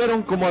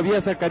fueron como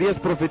había Zacarías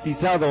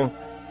profetizado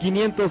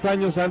 500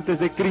 años antes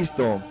de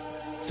Cristo.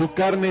 Su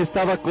carne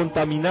estaba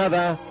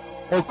contaminada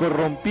o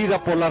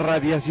corrompida por las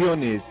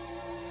radiaciones.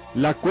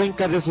 La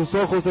cuenca de sus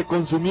ojos se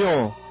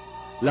consumió,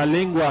 la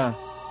lengua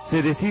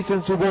se deshizo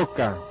en su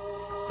boca.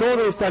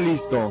 Todo está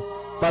listo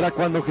para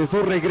cuando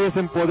Jesús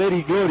regrese en poder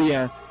y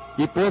gloria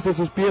y pose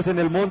sus pies en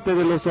el monte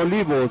de los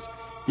olivos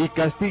y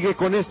castigue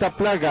con esta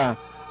plaga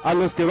a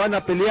los que van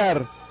a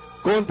pelear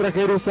contra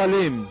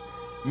Jerusalén.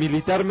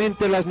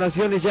 Militarmente las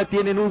naciones ya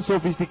tienen un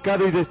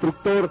sofisticado y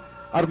destructor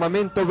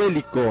armamento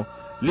bélico,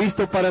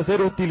 listo para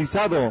ser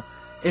utilizado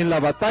en la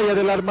batalla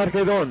del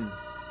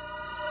Armagedón.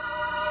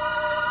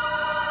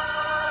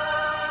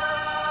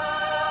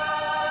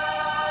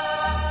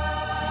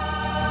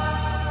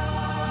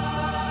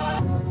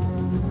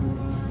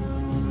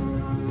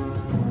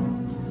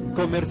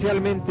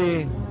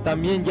 Comercialmente,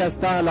 también ya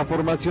está la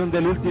formación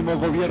del último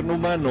gobierno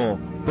humano,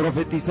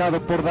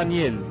 profetizado por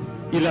Daniel,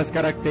 y las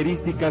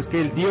características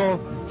que él dio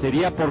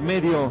sería por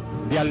medio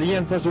de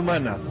alianzas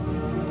humanas.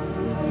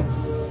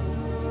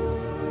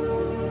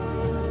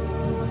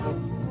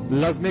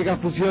 Las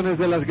megafusiones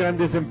de las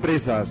grandes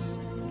empresas,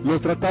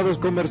 los tratados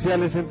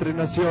comerciales entre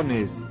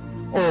naciones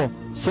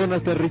o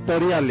zonas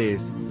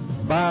territoriales,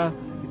 va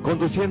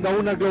conduciendo a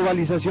una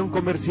globalización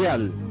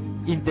comercial,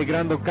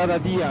 integrando cada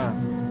día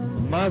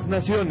más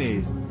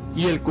naciones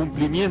y el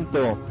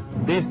cumplimiento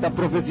de esta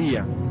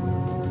profecía.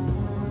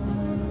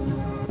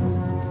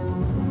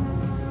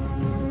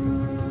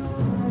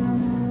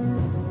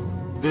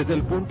 Desde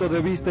el punto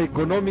de vista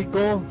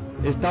económico,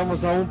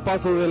 estamos a un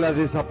paso de la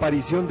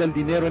desaparición del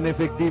dinero en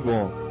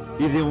efectivo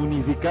y de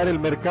unificar el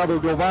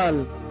mercado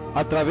global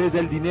a través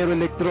del dinero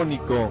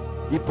electrónico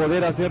y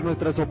poder hacer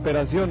nuestras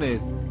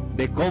operaciones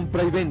de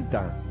compra y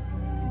venta.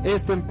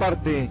 Esto en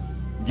parte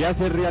ya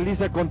se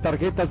realiza con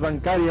tarjetas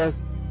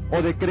bancarias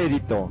o de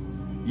crédito,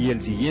 y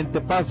el siguiente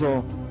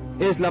paso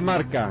es la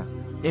marca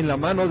en la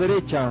mano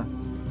derecha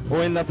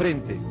o en la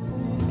frente.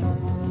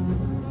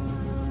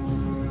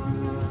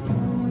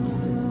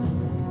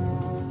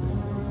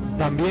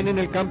 También en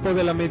el campo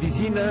de la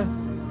medicina,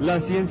 la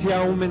ciencia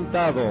ha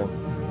aumentado,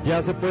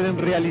 ya se pueden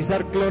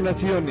realizar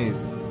clonaciones,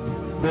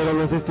 pero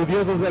los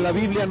estudiosos de la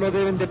Biblia no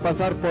deben de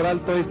pasar por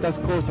alto estas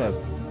cosas.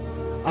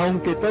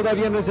 Aunque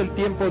todavía no es el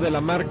tiempo de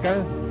la marca,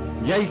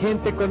 ya hay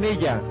gente con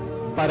ella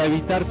para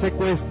evitar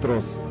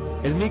secuestros.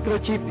 El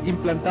microchip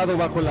implantado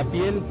bajo la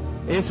piel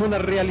es una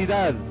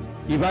realidad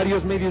y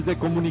varios medios de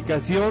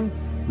comunicación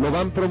lo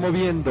van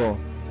promoviendo.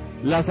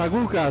 Las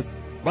agujas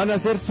van a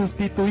ser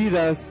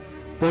sustituidas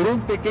por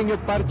un pequeño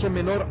parche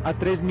menor a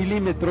 3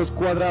 milímetros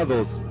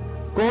cuadrados,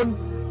 con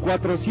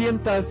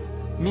 400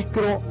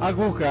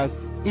 microagujas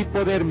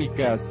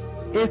hipodérmicas.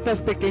 Estas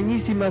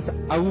pequeñísimas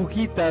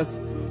agujitas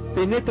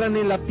penetran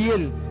en la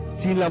piel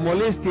sin la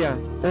molestia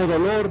o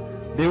dolor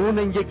de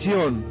una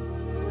inyección.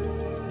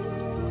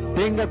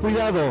 Tenga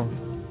cuidado,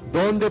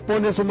 ¿dónde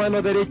pone su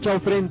mano derecha o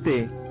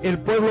frente? El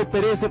pueblo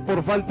perece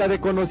por falta de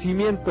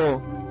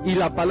conocimiento, y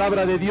la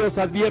palabra de Dios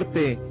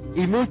advierte,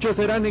 y muchos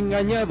serán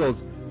engañados,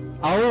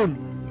 aún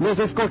los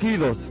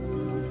escogidos.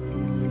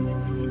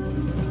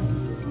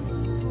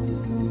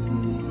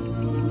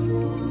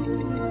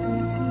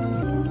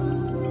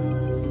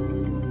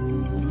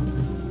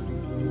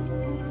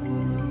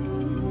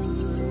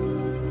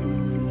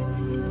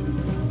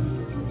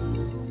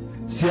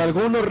 Si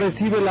alguno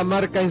recibe la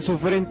marca en su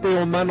frente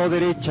o mano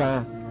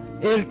derecha,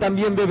 él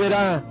también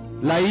beberá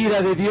la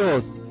ira de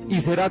Dios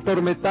y será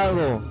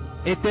atormentado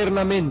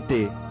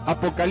eternamente.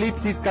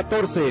 Apocalipsis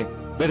 14,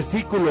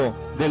 versículo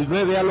del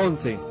 9 al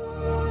 11.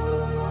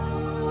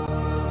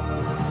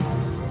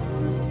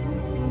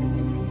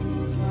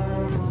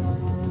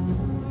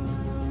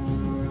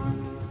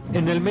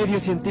 En el medio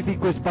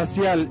científico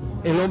espacial,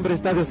 el hombre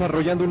está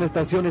desarrollando una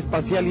estación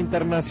espacial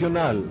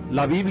internacional.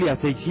 La Biblia,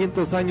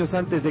 600 años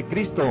antes de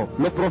Cristo,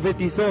 lo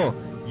profetizó,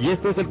 y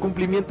esto es el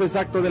cumplimiento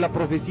exacto de la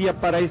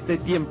profecía para este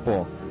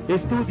tiempo.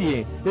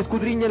 Estudie,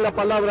 escudriñe la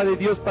palabra de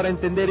Dios para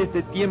entender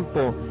este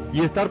tiempo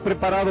y estar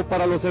preparado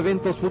para los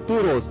eventos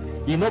futuros,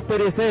 y no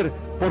perecer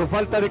por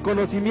falta de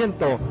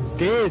conocimiento,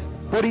 que es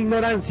por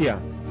ignorancia.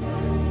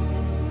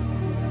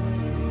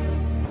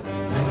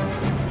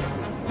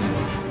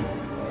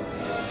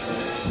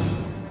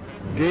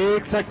 ¡Qué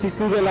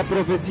exactitud de la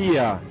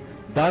profecía!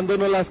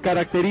 Dándonos las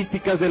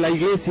características de la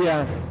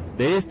iglesia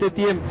de este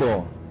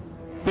tiempo.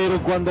 Pero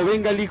cuando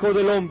venga el Hijo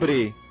del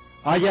Hombre,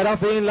 ¿hallará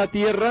fe en la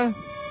tierra?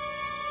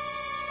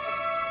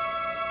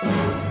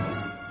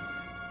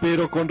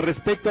 Pero con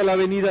respecto a la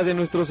venida de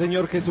nuestro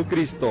Señor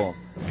Jesucristo,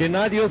 que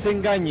nadie os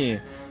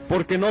engañe,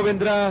 porque no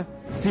vendrá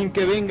sin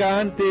que venga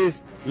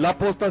antes la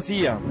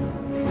apostasía.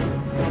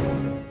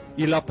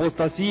 Y la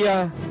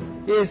apostasía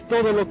es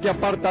todo lo que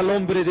aparta al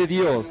hombre de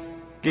Dios,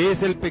 que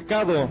es el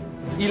pecado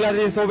y la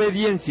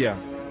desobediencia.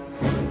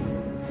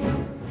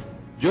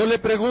 Yo le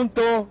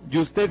pregunto y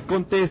usted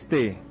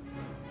conteste.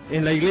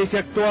 En la iglesia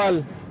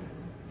actual,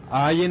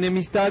 ¿hay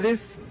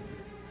enemistades?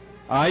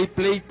 ¿Hay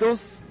pleitos?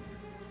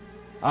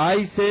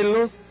 ¿Hay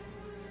celos?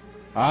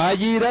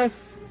 ¿Hay iras?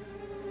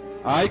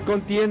 ¿Hay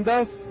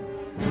contiendas?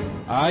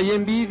 ¿Hay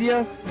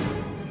envidias?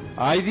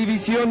 ¿Hay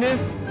divisiones?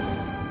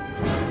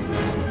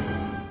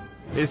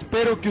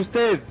 Espero que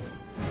usted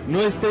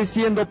no esté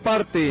siendo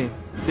parte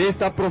de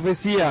esta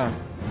profecía,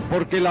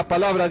 porque la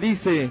palabra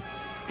dice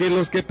que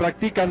los que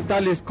practican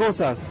tales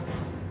cosas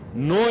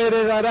no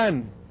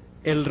heredarán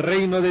el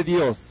reino de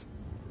Dios.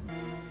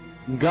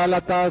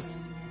 Gálatas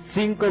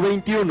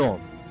 5:21.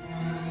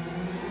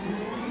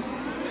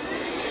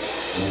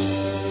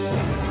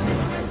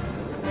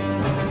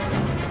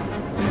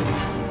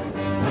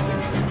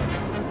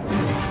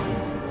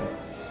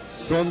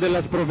 Son de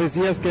las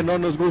profecías que no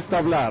nos gusta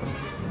hablar.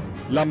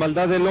 La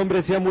maldad del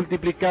hombre se ha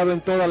multiplicado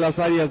en todas las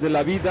áreas de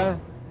la vida,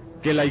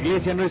 que la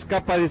iglesia no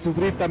escapa de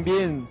sufrir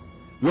también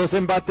los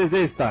embates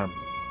de esta.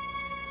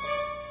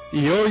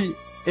 Y hoy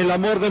el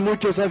amor de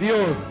muchos a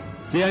Dios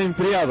se ha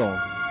enfriado.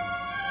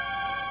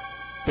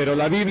 Pero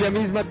la Biblia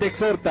misma te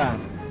exhorta: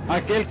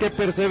 aquel que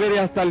persevere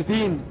hasta el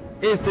fin,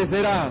 este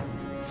será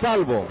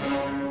salvo.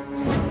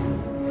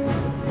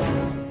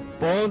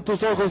 Pon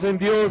tus ojos en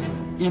Dios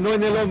y no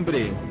en el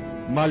hombre.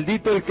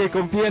 Maldito el que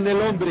confía en el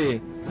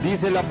hombre,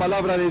 dice la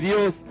palabra de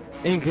Dios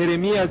en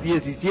Jeremías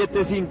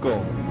 17:5.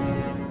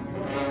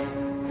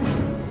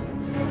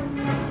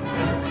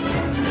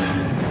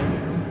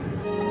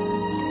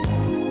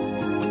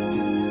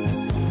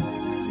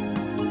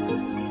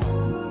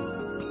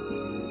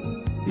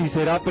 Y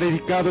será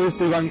predicado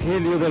este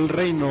evangelio del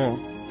reino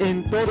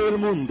en todo el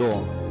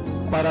mundo,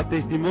 para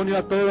testimonio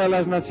a todas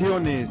las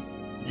naciones,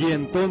 y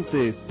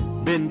entonces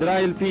vendrá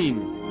el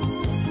fin.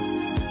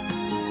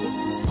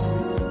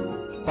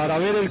 Para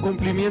ver el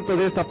cumplimiento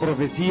de esta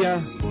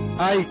profecía,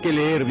 hay que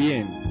leer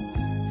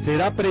bien.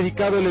 Será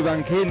predicado el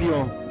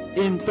evangelio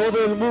en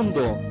todo el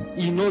mundo,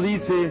 y no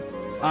dice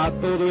a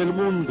todo el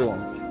mundo.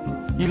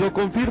 Y lo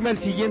confirma el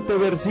siguiente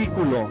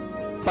versículo: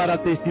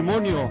 para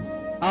testimonio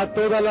a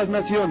todas las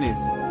naciones.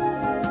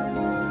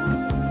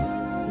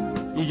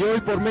 Y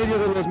hoy, por medio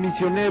de los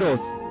misioneros,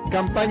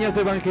 campañas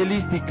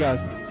evangelísticas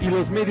y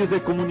los medios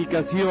de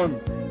comunicación,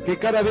 que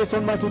cada vez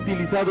son más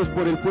utilizados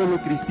por el pueblo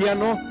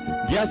cristiano,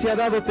 ya se ha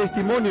dado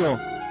testimonio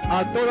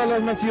a todas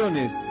las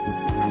naciones.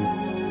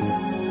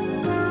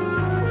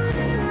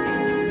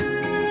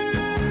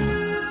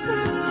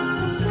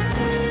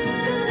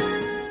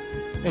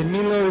 En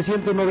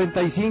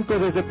 1995,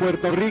 desde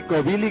Puerto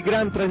Rico, Billy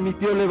Graham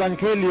transmitió el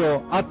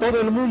evangelio a todo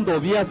el mundo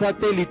vía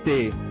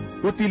satélite.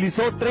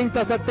 Utilizó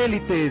 30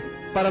 satélites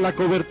para la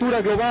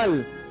cobertura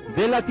global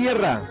de la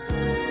Tierra.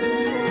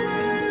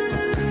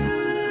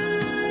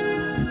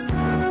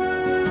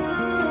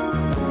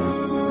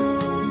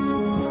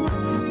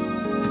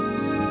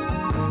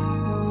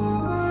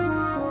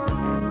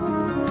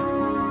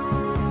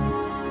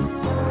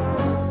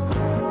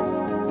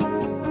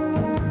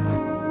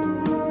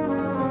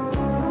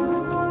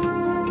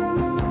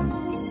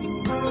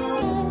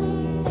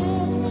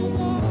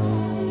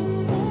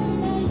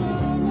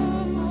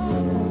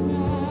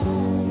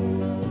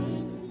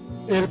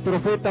 El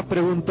profeta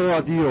preguntó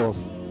a Dios: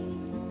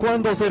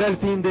 ¿cuándo será el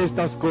fin de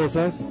estas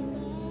cosas?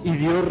 Y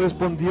Dios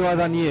respondió a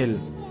Daniel: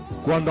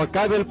 cuando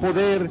acabe el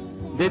poder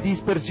de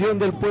dispersión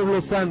del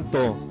pueblo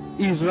santo,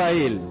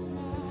 Israel.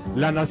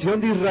 La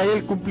nación de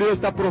Israel cumplió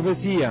esta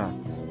profecía.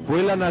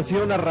 Fue la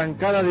nación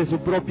arrancada de su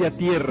propia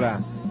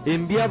tierra,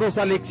 enviados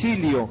al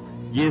exilio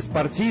y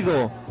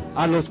esparcido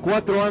a los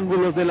 4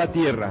 ángulos de la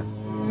tierra.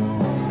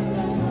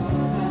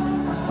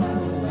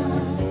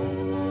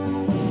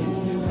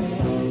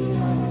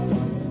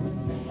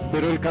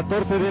 Pero el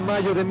 14 de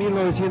mayo de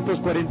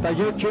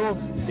 1948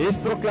 es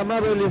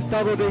proclamado el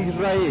Estado de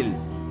Israel,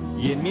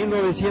 y en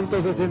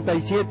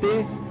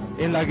 1967,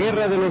 en la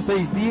Guerra de los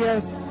 6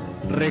 días,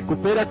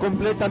 recupera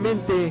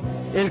completamente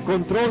el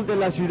control de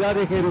la ciudad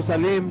de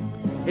Jerusalén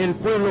el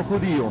pueblo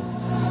judío.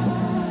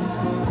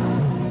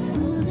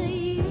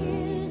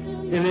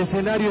 El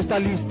escenario está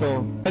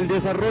listo, el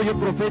desarrollo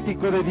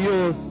profético de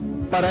Dios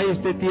para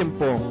este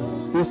tiempo.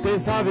 ¿Usted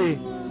sabe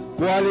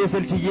cuál es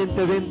el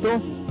siguiente evento?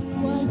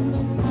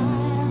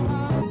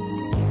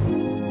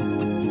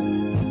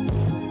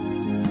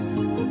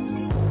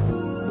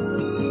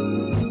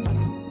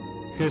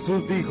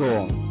 Jesús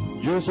dijo: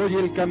 yo soy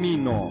el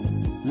camino,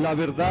 la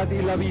verdad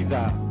y la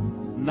vida.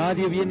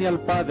 Nadie viene al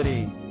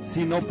Padre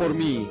sino por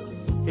mí.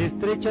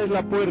 Estrecha es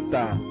la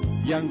puerta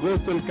y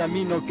angosto el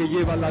camino que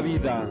lleva a la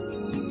vida,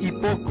 y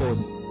pocos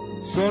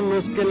son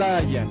los que la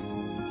hallan.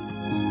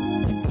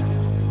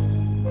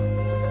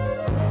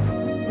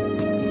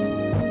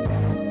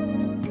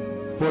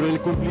 Por el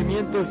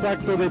cumplimiento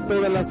exacto de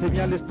todas las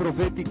señales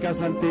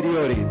proféticas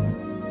anteriores,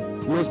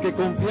 los que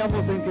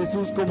confiamos en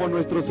Jesús como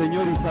nuestro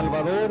Señor y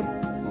Salvador,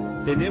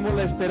 tenemos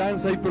la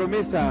esperanza y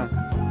promesa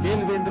que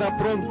Él vendrá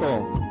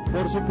pronto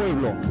por su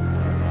pueblo.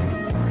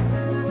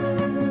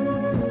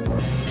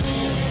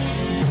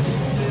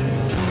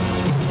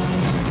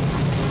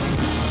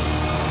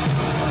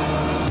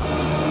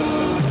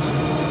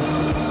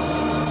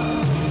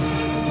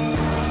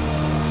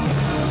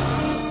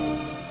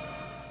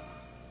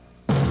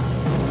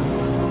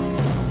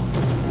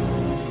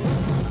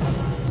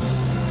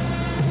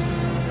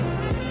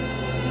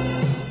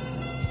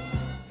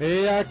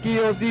 He aquí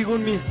os digo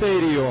un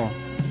misterio: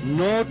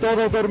 no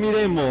todos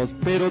dormiremos,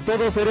 pero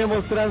todos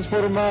seremos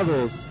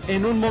transformados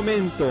en un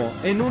momento,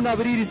 en un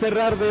abrir y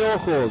cerrar de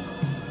ojos,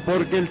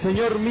 porque el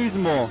Señor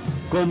mismo,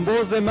 con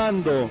voz de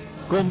mando,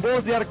 con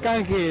voz de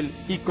arcángel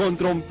y con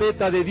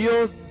trompeta de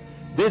Dios,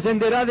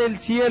 descenderá del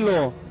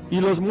cielo,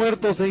 y los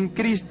muertos en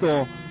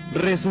Cristo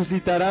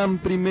resucitarán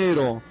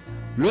primero.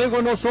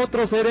 Luego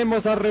nosotros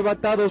seremos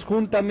arrebatados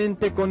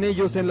juntamente con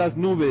ellos en las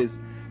nubes,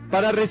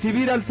 para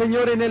recibir al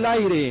Señor en el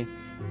aire,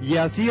 y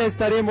así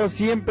estaremos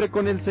siempre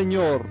con el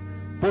Señor.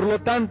 Por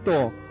lo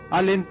tanto,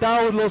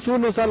 alentaos los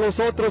unos a los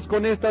otros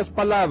con estas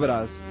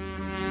palabras.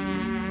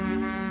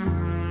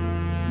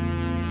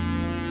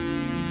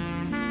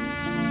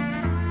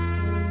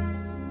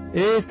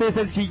 Este es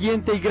el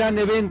siguiente y gran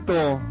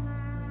evento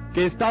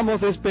que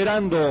estamos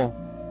esperando,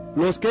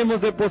 los que hemos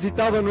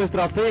depositado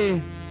nuestra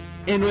fe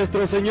en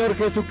nuestro Señor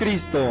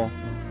Jesucristo,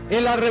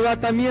 el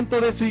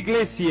arrebatamiento de su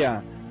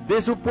iglesia,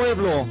 de su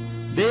pueblo,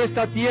 de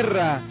esta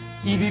tierra,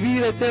 y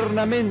vivir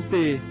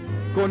eternamente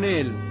con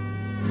Él.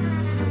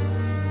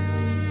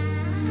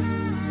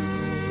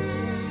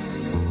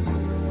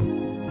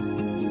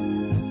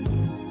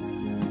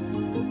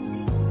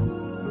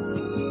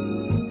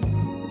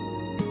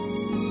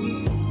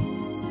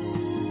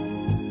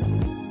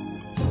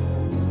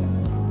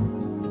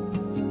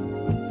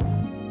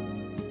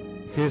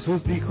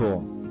 Jesús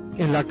dijo: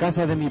 en la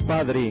casa de mi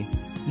Padre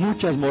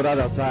muchas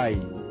moradas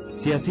hay.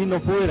 Si así no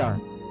fuera,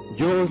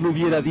 yo os lo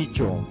hubiera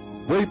dicho.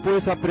 Voy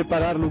pues a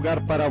preparar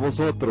lugar para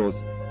vosotros,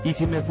 y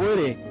si me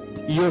fuere,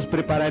 y os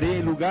prepararé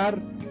el lugar,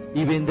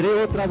 y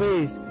vendré otra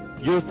vez,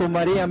 y os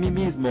tomaré a mí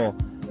mismo,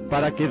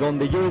 para que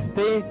donde yo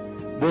esté,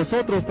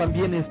 vosotros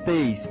también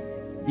estéis,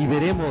 y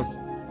veremos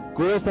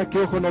cosa que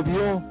ojo no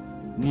vio,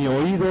 ni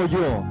oído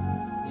oyó.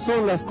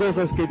 Son las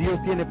cosas que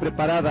Dios tiene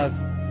preparadas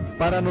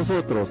para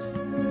nosotros.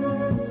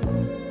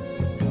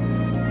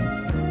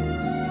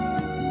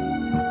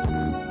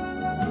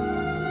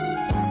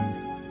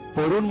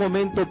 Por un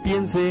momento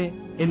piense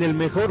en el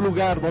mejor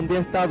lugar donde ha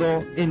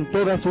estado en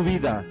toda su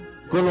vida,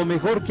 con lo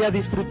mejor que ha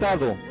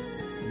disfrutado.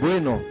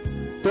 Bueno,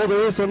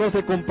 todo eso no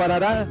se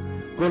comparará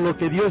con lo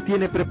que Dios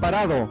tiene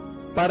preparado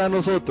para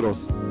nosotros.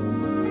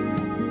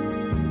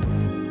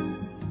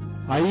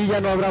 Ahí ya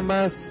no habrá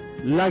más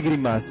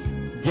lágrimas,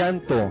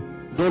 llanto,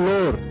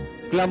 dolor,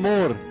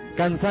 clamor,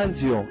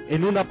 cansancio.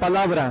 En una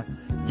palabra,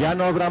 ya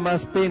no habrá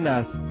más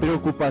penas,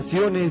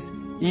 preocupaciones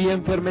y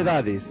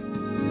enfermedades.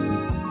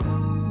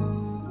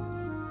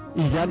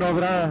 Y ya no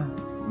habrá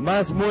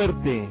más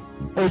muerte.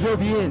 Oyó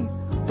bien,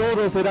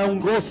 todo será un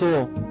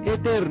gozo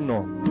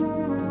eterno.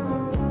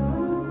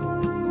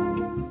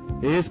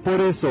 Es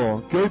por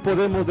eso que hoy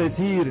podemos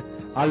decir,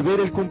 al ver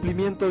el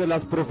cumplimiento de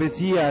las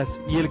profecías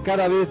y el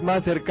cada vez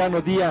más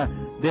cercano día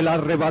del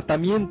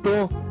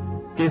arrebatamiento,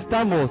 que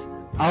estamos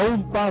a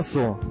un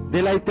paso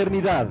de la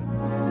eternidad.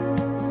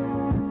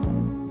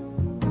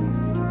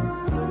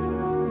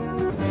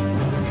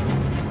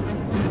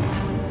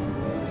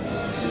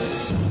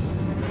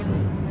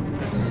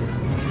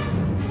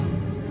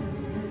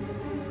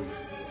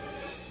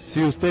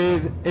 Si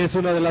usted es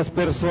una de las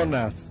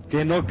personas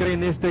que no cree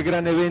en este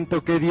gran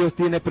evento que Dios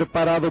tiene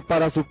preparado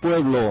para su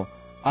pueblo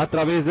a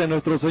través de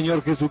nuestro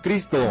Señor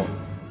Jesucristo,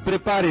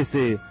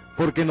 prepárese,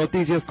 porque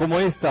noticias como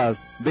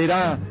estas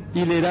verá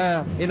y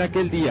leerá en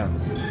aquel día.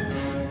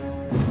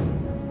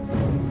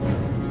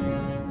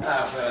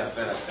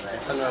 Espera.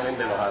 Están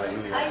nuevamente los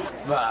aleluyas.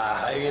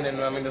 Va, ahí vienen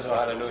nuevamente esos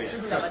aleluyas.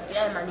 La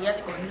partida de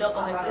maniáticos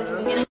locos de eso,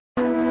 no tienen...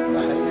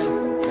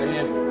 Ahí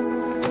vienen.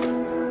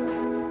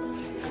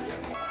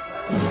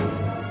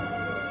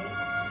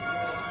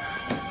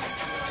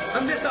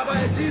 ¡Han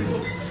desaparecido!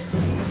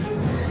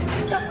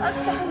 ¿Qué está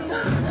pasando?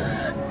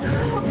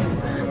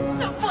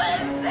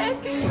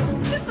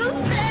 ¿Qué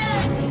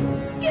sucede?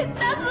 ¿Qué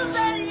está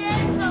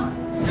sucediendo?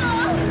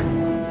 ¡No!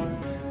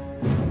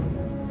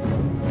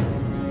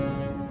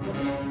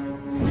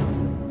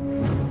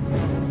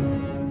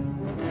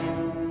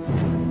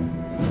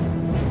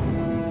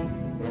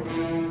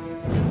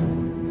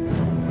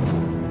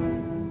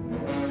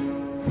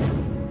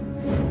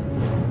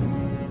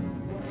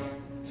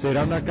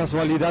 ¿Será una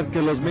casualidad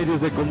que los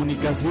medios de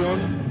comunicación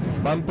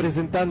van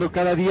presentando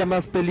cada día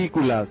más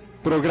películas,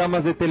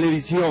 programas de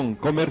televisión,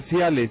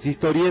 comerciales,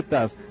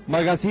 historietas,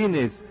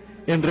 magazines,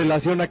 en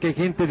relación a que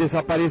gente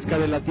desaparezca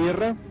de la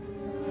Tierra?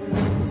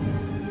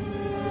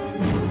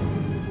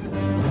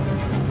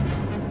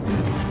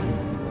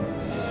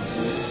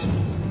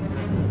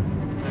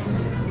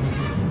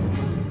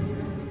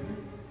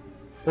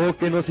 ¿O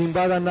que nos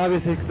invadan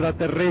naves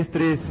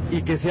extraterrestres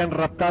y que sean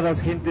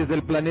raptadas gentes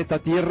del planeta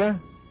Tierra?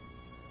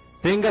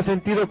 Tenga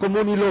sentido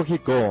común y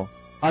lógico.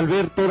 Al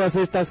ver todas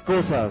estas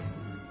cosas,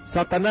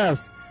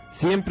 Satanás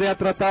siempre ha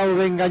tratado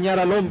de engañar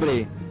al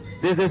hombre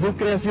desde su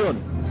creación.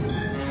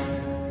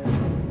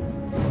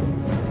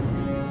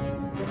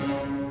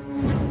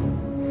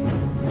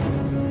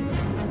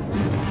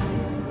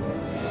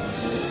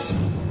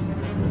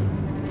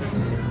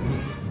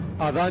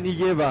 Adán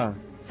y Eva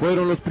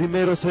fueron los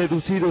primeros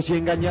seducidos y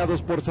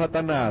engañados por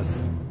Satanás.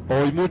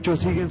 Hoy muchos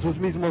siguen sus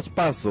mismos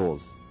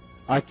pasos.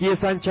 Aquí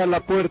es ancha la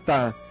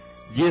puerta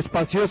y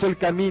espacioso el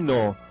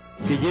camino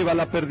que lleva a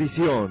la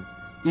perdición,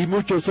 y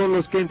muchos son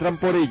los que entran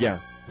por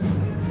ella.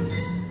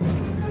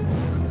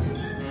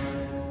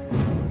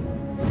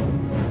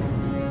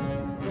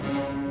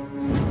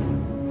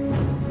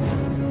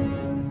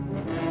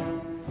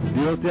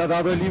 Dios te ha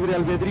dado el libre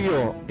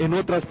albedrío, en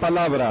otras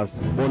palabras,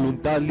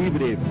 voluntad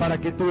libre para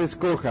que tú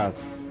escojas.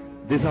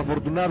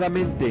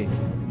 Desafortunadamente,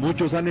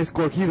 muchos han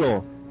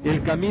escogido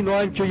el camino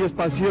ancho y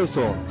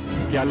espacioso,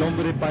 que al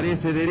hombre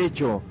parece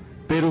derecho,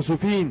 pero su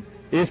fin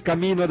es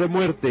camino de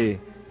muerte,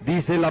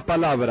 dice la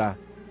palabra.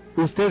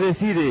 Usted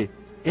decide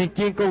en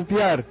quién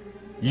confiar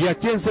y a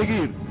quién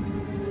seguir.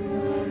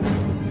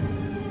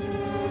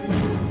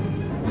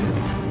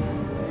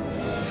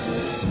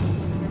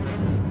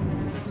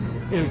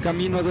 El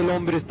camino del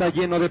hombre está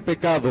lleno de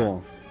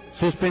pecado.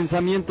 Sus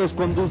pensamientos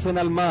conducen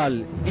al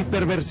mal y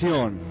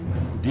perversión.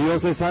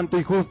 Dios es santo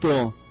y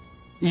justo,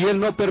 y Él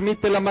no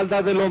permite la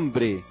maldad del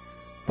hombre.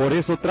 Por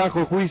eso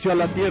trajo juicio a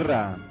la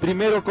tierra,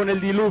 primero con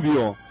el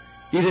diluvio,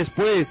 y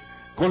después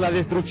con la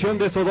destrucción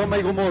de Sodoma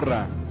y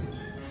Gomorra.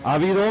 Ha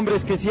habido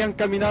hombres que sí han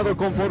caminado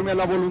conforme a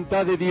la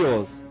voluntad de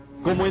Dios,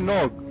 como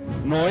Enoc,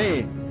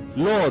 Noé,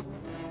 Lot,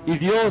 y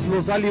Dios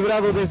los ha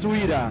librado de su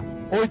ira.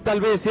 Hoy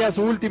tal vez sea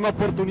su última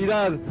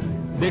oportunidad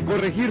de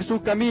corregir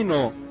su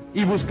camino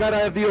y buscar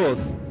a Dios,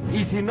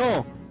 y si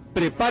no,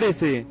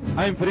 prepárese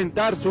a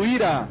enfrentar su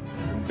ira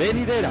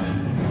venidera.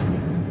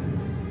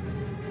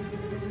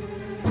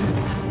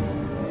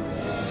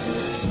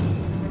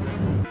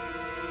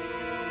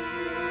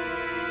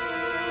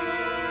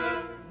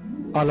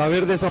 Al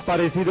haber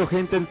desaparecido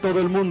gente en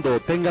todo el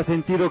mundo, tenga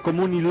sentido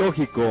común y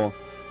lógico.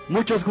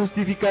 Muchos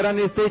justificarán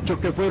este hecho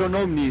que fueron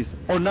ovnis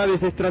o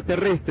naves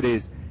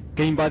extraterrestres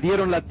que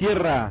invadieron la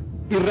Tierra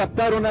y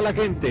raptaron a la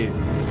gente.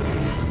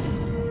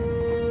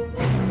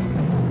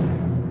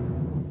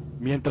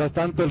 Mientras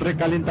tanto, el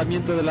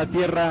recalentamiento de la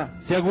Tierra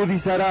se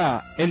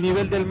agudizará, el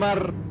nivel del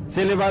mar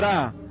se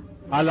elevará,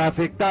 al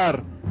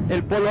afectar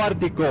el polo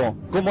ártico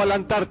como a la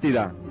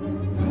Antártida.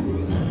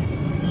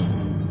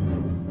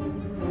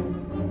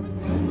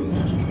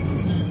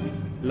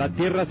 La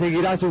Tierra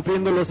seguirá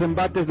sufriendo los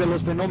embates de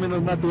los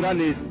fenómenos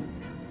naturales,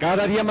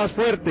 cada día más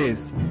fuertes,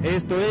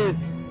 esto es,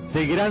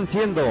 seguirán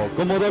siendo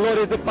como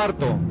dolores de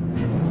parto.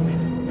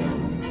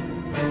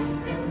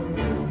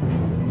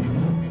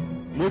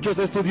 Muchos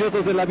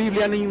estudiosos de la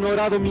Biblia han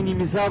ignorado o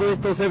minimizado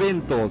estos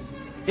eventos.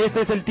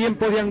 Este es el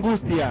tiempo de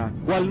angustia,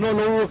 cual no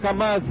lo hubo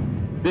jamás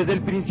desde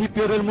el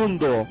principio del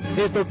mundo.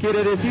 Esto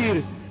quiere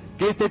decir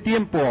que este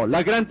tiempo,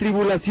 la gran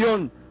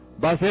tribulación,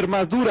 va a ser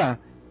más dura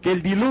que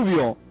el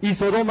diluvio y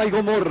Sodoma y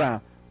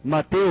Gomorra.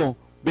 Mateo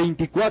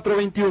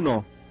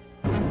 24:21.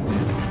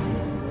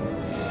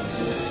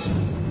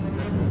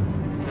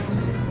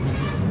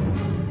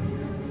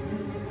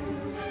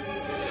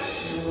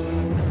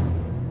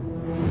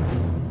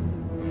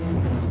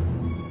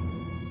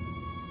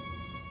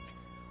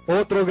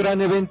 Otro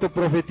gran evento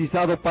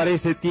profetizado para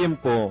ese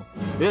tiempo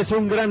es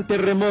un gran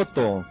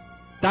terremoto,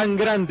 tan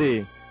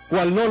grande,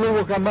 cual no lo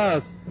hubo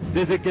jamás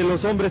desde que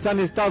los hombres han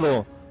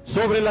estado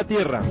sobre la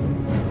tierra.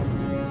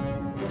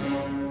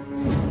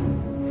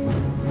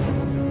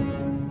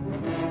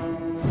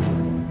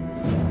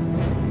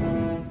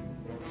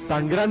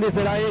 Tan grande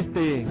será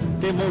este,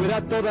 que moverá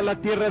toda la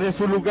tierra de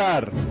su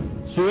lugar.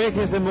 Su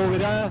eje se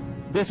moverá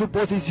de su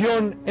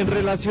posición en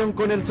relación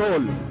con el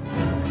sol.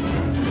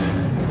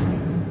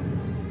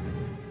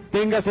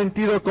 Tenga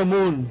sentido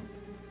común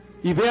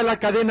y vea la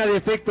cadena de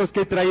efectos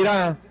que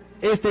traerá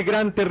este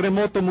gran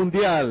terremoto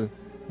mundial.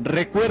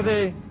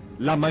 Recuerde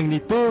la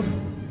magnitud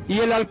y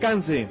el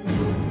alcance.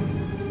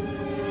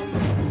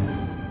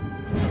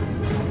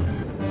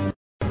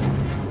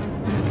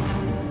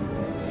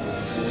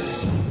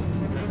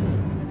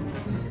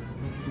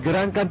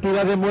 gran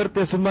cantidad de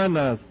muertes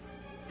humanas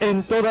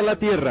en toda la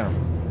tierra.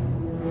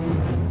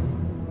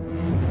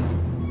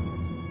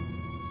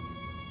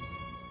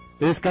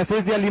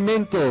 Escasez de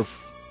alimentos,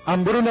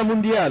 hambruna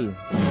mundial.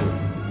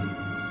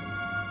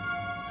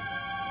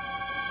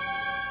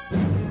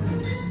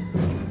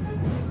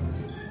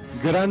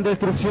 Gran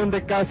destrucción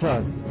de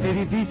casas,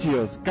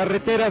 edificios,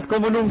 carreteras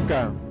como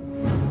nunca.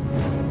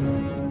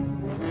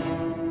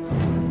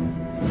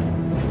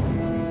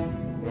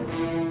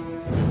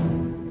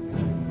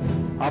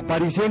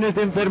 Apariciones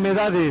de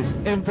enfermedades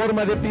en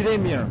forma de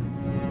epidemia.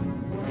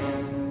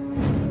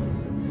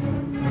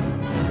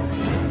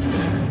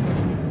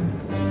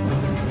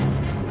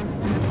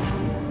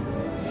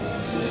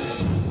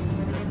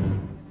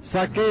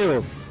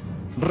 Saqueos,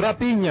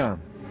 rapiña.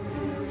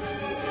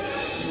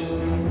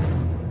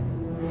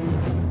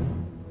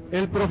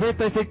 El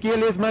profeta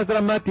Ezequiel es más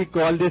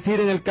dramático al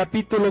decir en el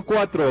capítulo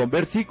 4,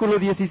 versículo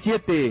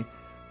 17,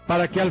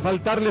 para que al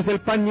faltarles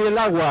el pan y el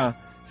agua,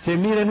 se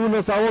miren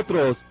unos a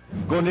otros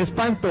con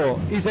espanto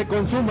y se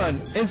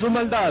consuman en su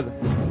maldad.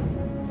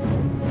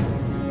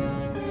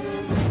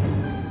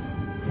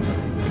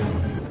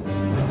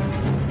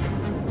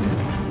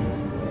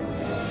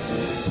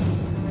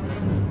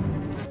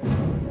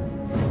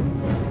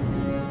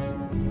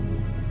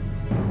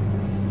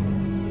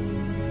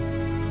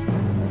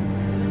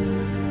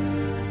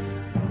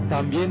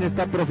 También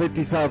está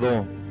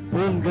profetizado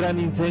un gran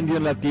incendio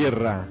en la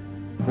tierra.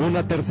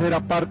 Una tercera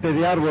parte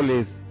de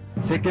árboles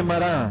se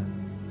quemará.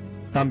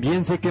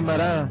 También se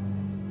quemará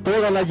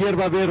toda la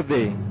hierba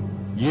verde,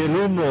 y el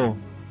humo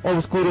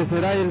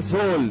oscurecerá el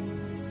sol,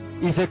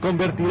 y se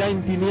convertirá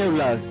en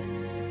tinieblas,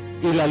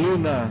 y la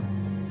luna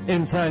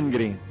en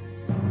sangre.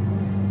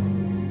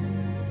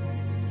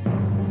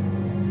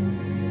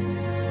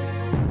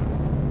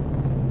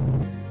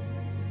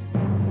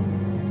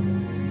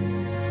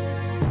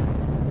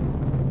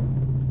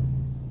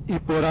 Y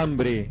por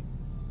hambre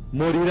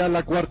morirá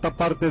la cuarta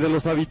parte de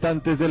los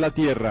habitantes de la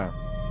tierra.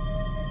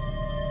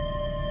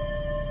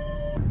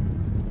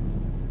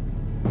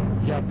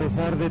 Y a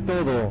pesar de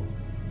todo,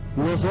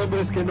 los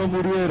hombres que no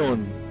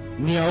murieron,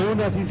 ni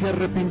aun así se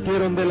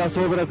arrepintieron de las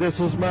obras de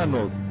sus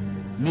manos,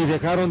 ni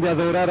dejaron de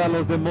adorar a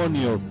los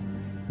demonios,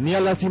 ni a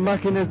las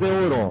imágenes de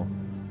oro,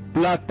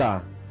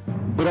 plata,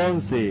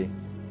 bronce,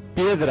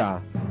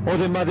 piedra o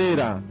de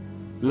madera,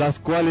 las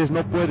cuales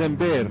no pueden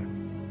ver,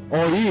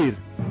 oír,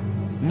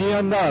 ni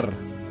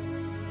andar.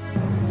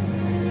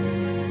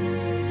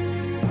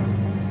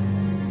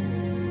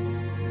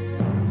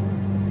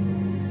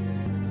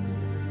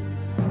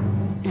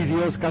 Y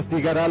Dios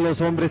castigará a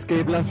los hombres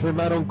que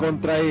blasfemaron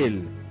contra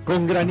Él,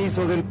 con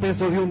granizo del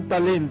peso de un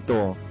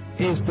talento,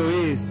 esto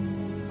es,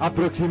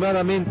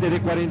 aproximadamente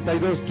de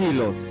 42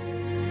 kilos.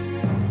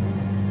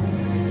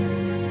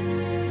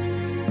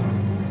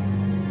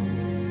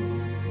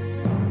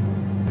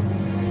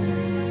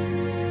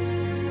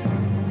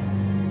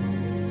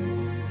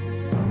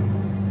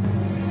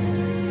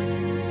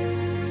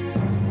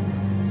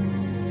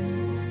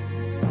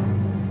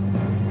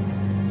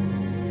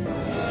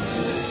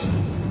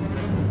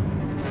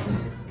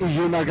 Y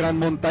una gran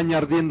montaña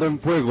ardiendo en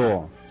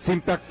fuego se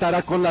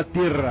impactará con la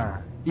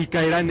tierra y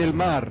caerá en el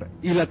mar,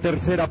 y la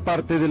tercera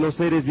parte de los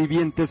seres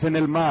vivientes en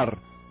el mar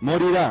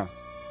morirá.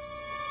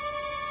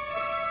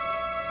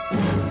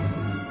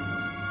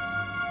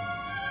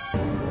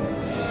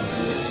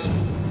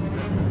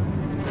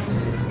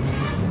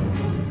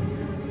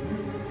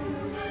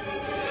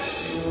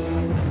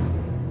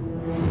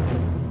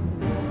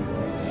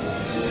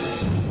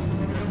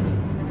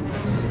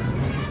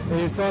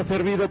 Esto ha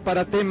servido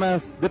para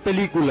temas de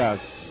películas.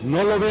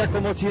 No lo vea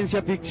como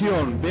ciencia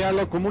ficción,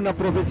 véalo como una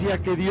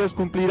profecía que Dios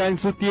cumplirá en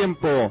su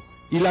tiempo,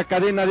 y la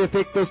cadena de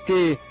efectos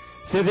que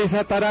se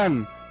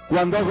desatarán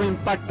cuando haga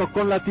impacto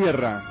con la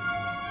tierra.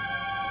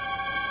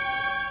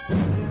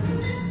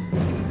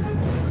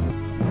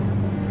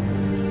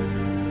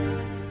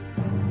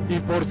 Y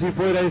por si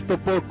fuera esto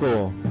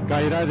poco,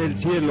 caerá del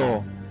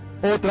cielo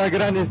otra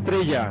gran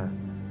estrella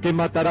que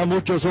matará a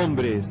muchos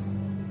hombres.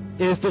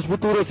 Estos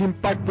futuros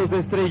impactos de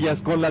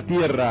estrellas con la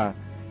Tierra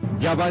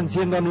ya van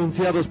siendo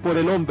anunciados por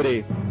el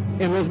hombre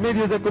en los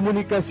medios de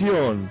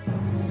comunicación,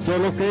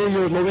 solo que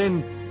ellos lo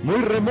ven muy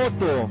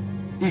remoto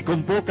y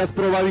con pocas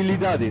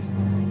probabilidades.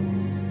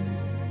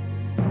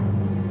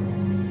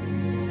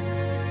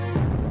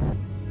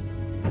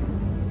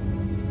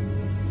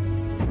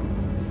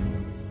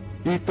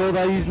 Y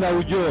toda isla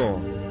huyó,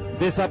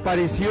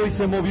 desapareció y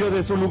se movió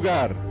de su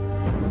lugar.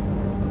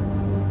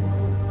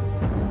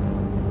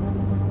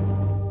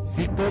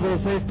 Si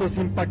todos estos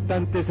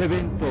impactantes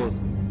eventos,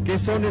 que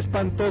son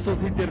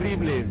espantosos y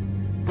terribles,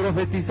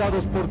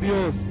 profetizados por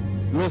Dios,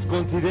 los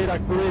considera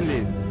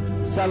crueles,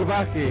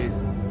 salvajes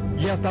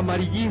y hasta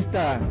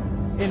amarillista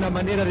en la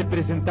manera de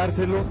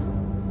presentárselos,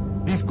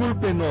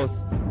 discúlpenos,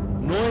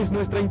 no es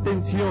nuestra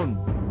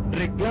intención.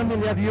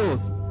 Reclámele a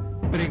Dios,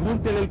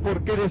 pregúntele el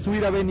porqué de su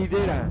ira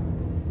venidera,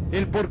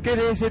 el porqué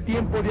de ese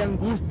tiempo de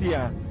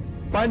angustia,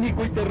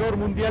 pánico y terror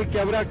mundial que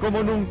habrá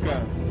como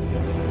nunca.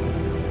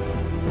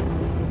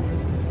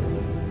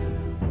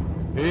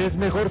 Es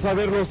mejor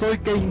saberlos hoy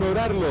que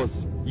ignorarlos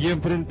y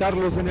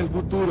enfrentarlos en el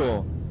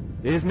futuro.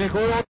 Es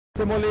mejor que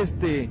se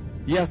moleste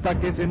y hasta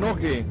que se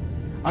enoje,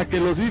 a que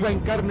los viva en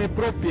carne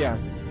propia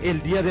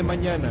el día de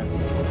mañana.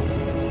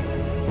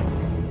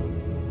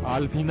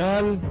 Al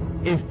final,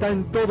 está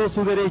en todo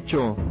su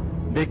derecho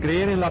de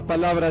creer en la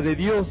palabra de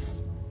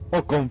Dios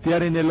o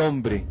confiar en el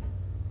hombre.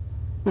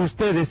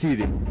 Usted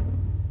decide.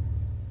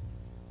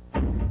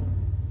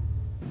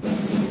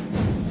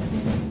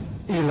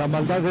 Y la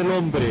maldad del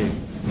hombre,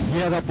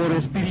 guiada por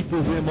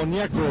espíritus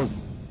demoníacos,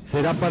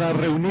 será para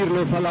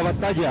reunirlos a la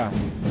batalla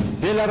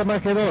del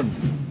Armagedón.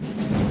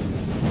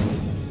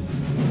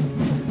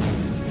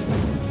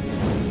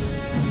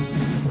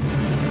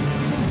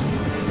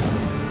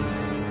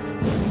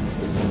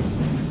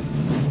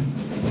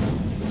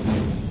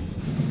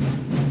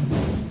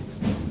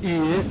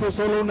 Y esto es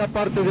solo una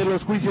parte de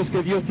los juicios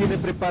que Dios tiene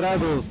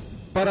preparados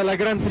para la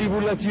gran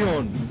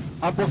tribulación.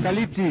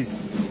 Apocalipsis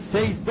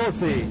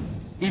 6:12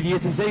 y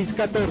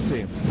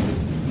 16:14.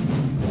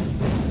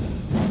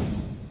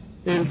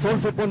 El sol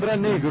se pondrá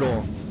negro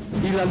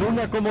y la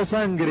luna como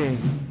sangre.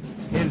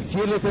 El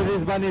cielo se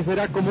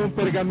desvanecerá como un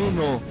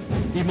pergamino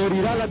y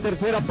morirá la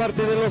tercera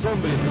parte de los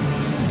hombres.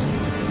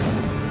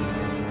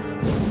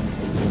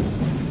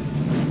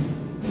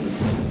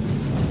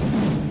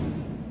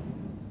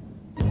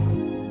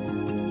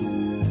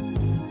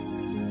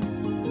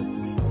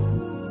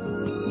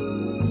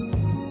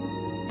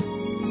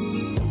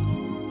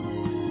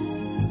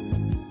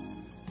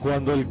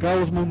 Cuando el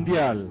caos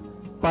mundial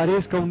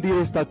parezca hundir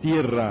esta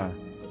tierra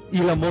y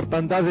la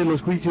mortandad de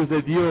los juicios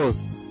de Dios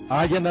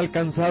hayan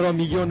alcanzado a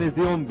millones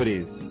de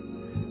hombres,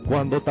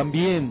 cuando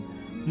también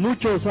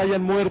muchos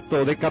hayan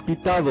muerto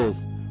decapitados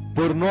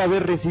por no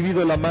haber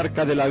recibido la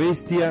marca de la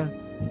bestia,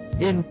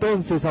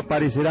 entonces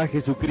aparecerá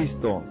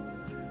Jesucristo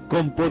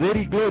con poder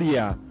y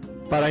gloria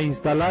para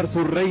instalar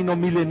su reino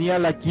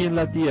milenial aquí en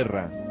la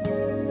tierra.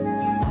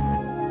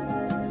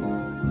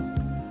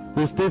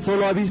 Usted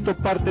solo ha visto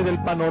parte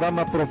del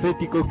panorama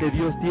profético que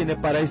Dios tiene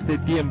para este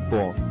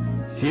tiempo.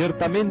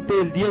 Ciertamente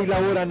el día y la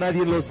hora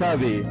nadie lo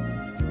sabe,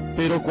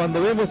 pero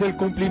cuando vemos el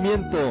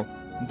cumplimiento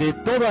de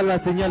todas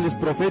las señales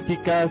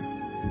proféticas,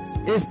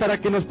 es para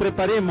que nos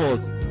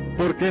preparemos,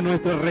 porque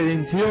nuestra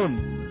redención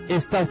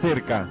está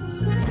cerca.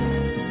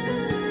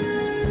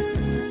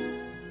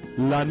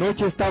 La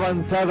noche está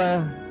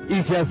avanzada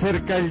y se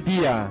acerca el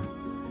día.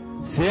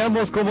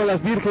 Seamos como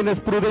las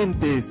vírgenes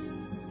prudentes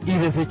y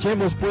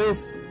desechemos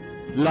pues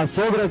las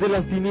obras de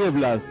las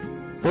tinieblas,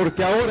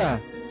 porque ahora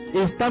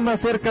está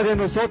más cerca de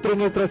nosotros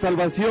nuestra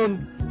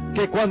salvación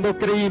que cuando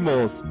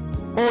creímos.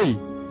 Hoy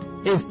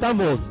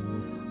estamos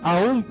a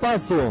un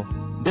paso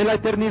de la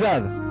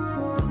eternidad.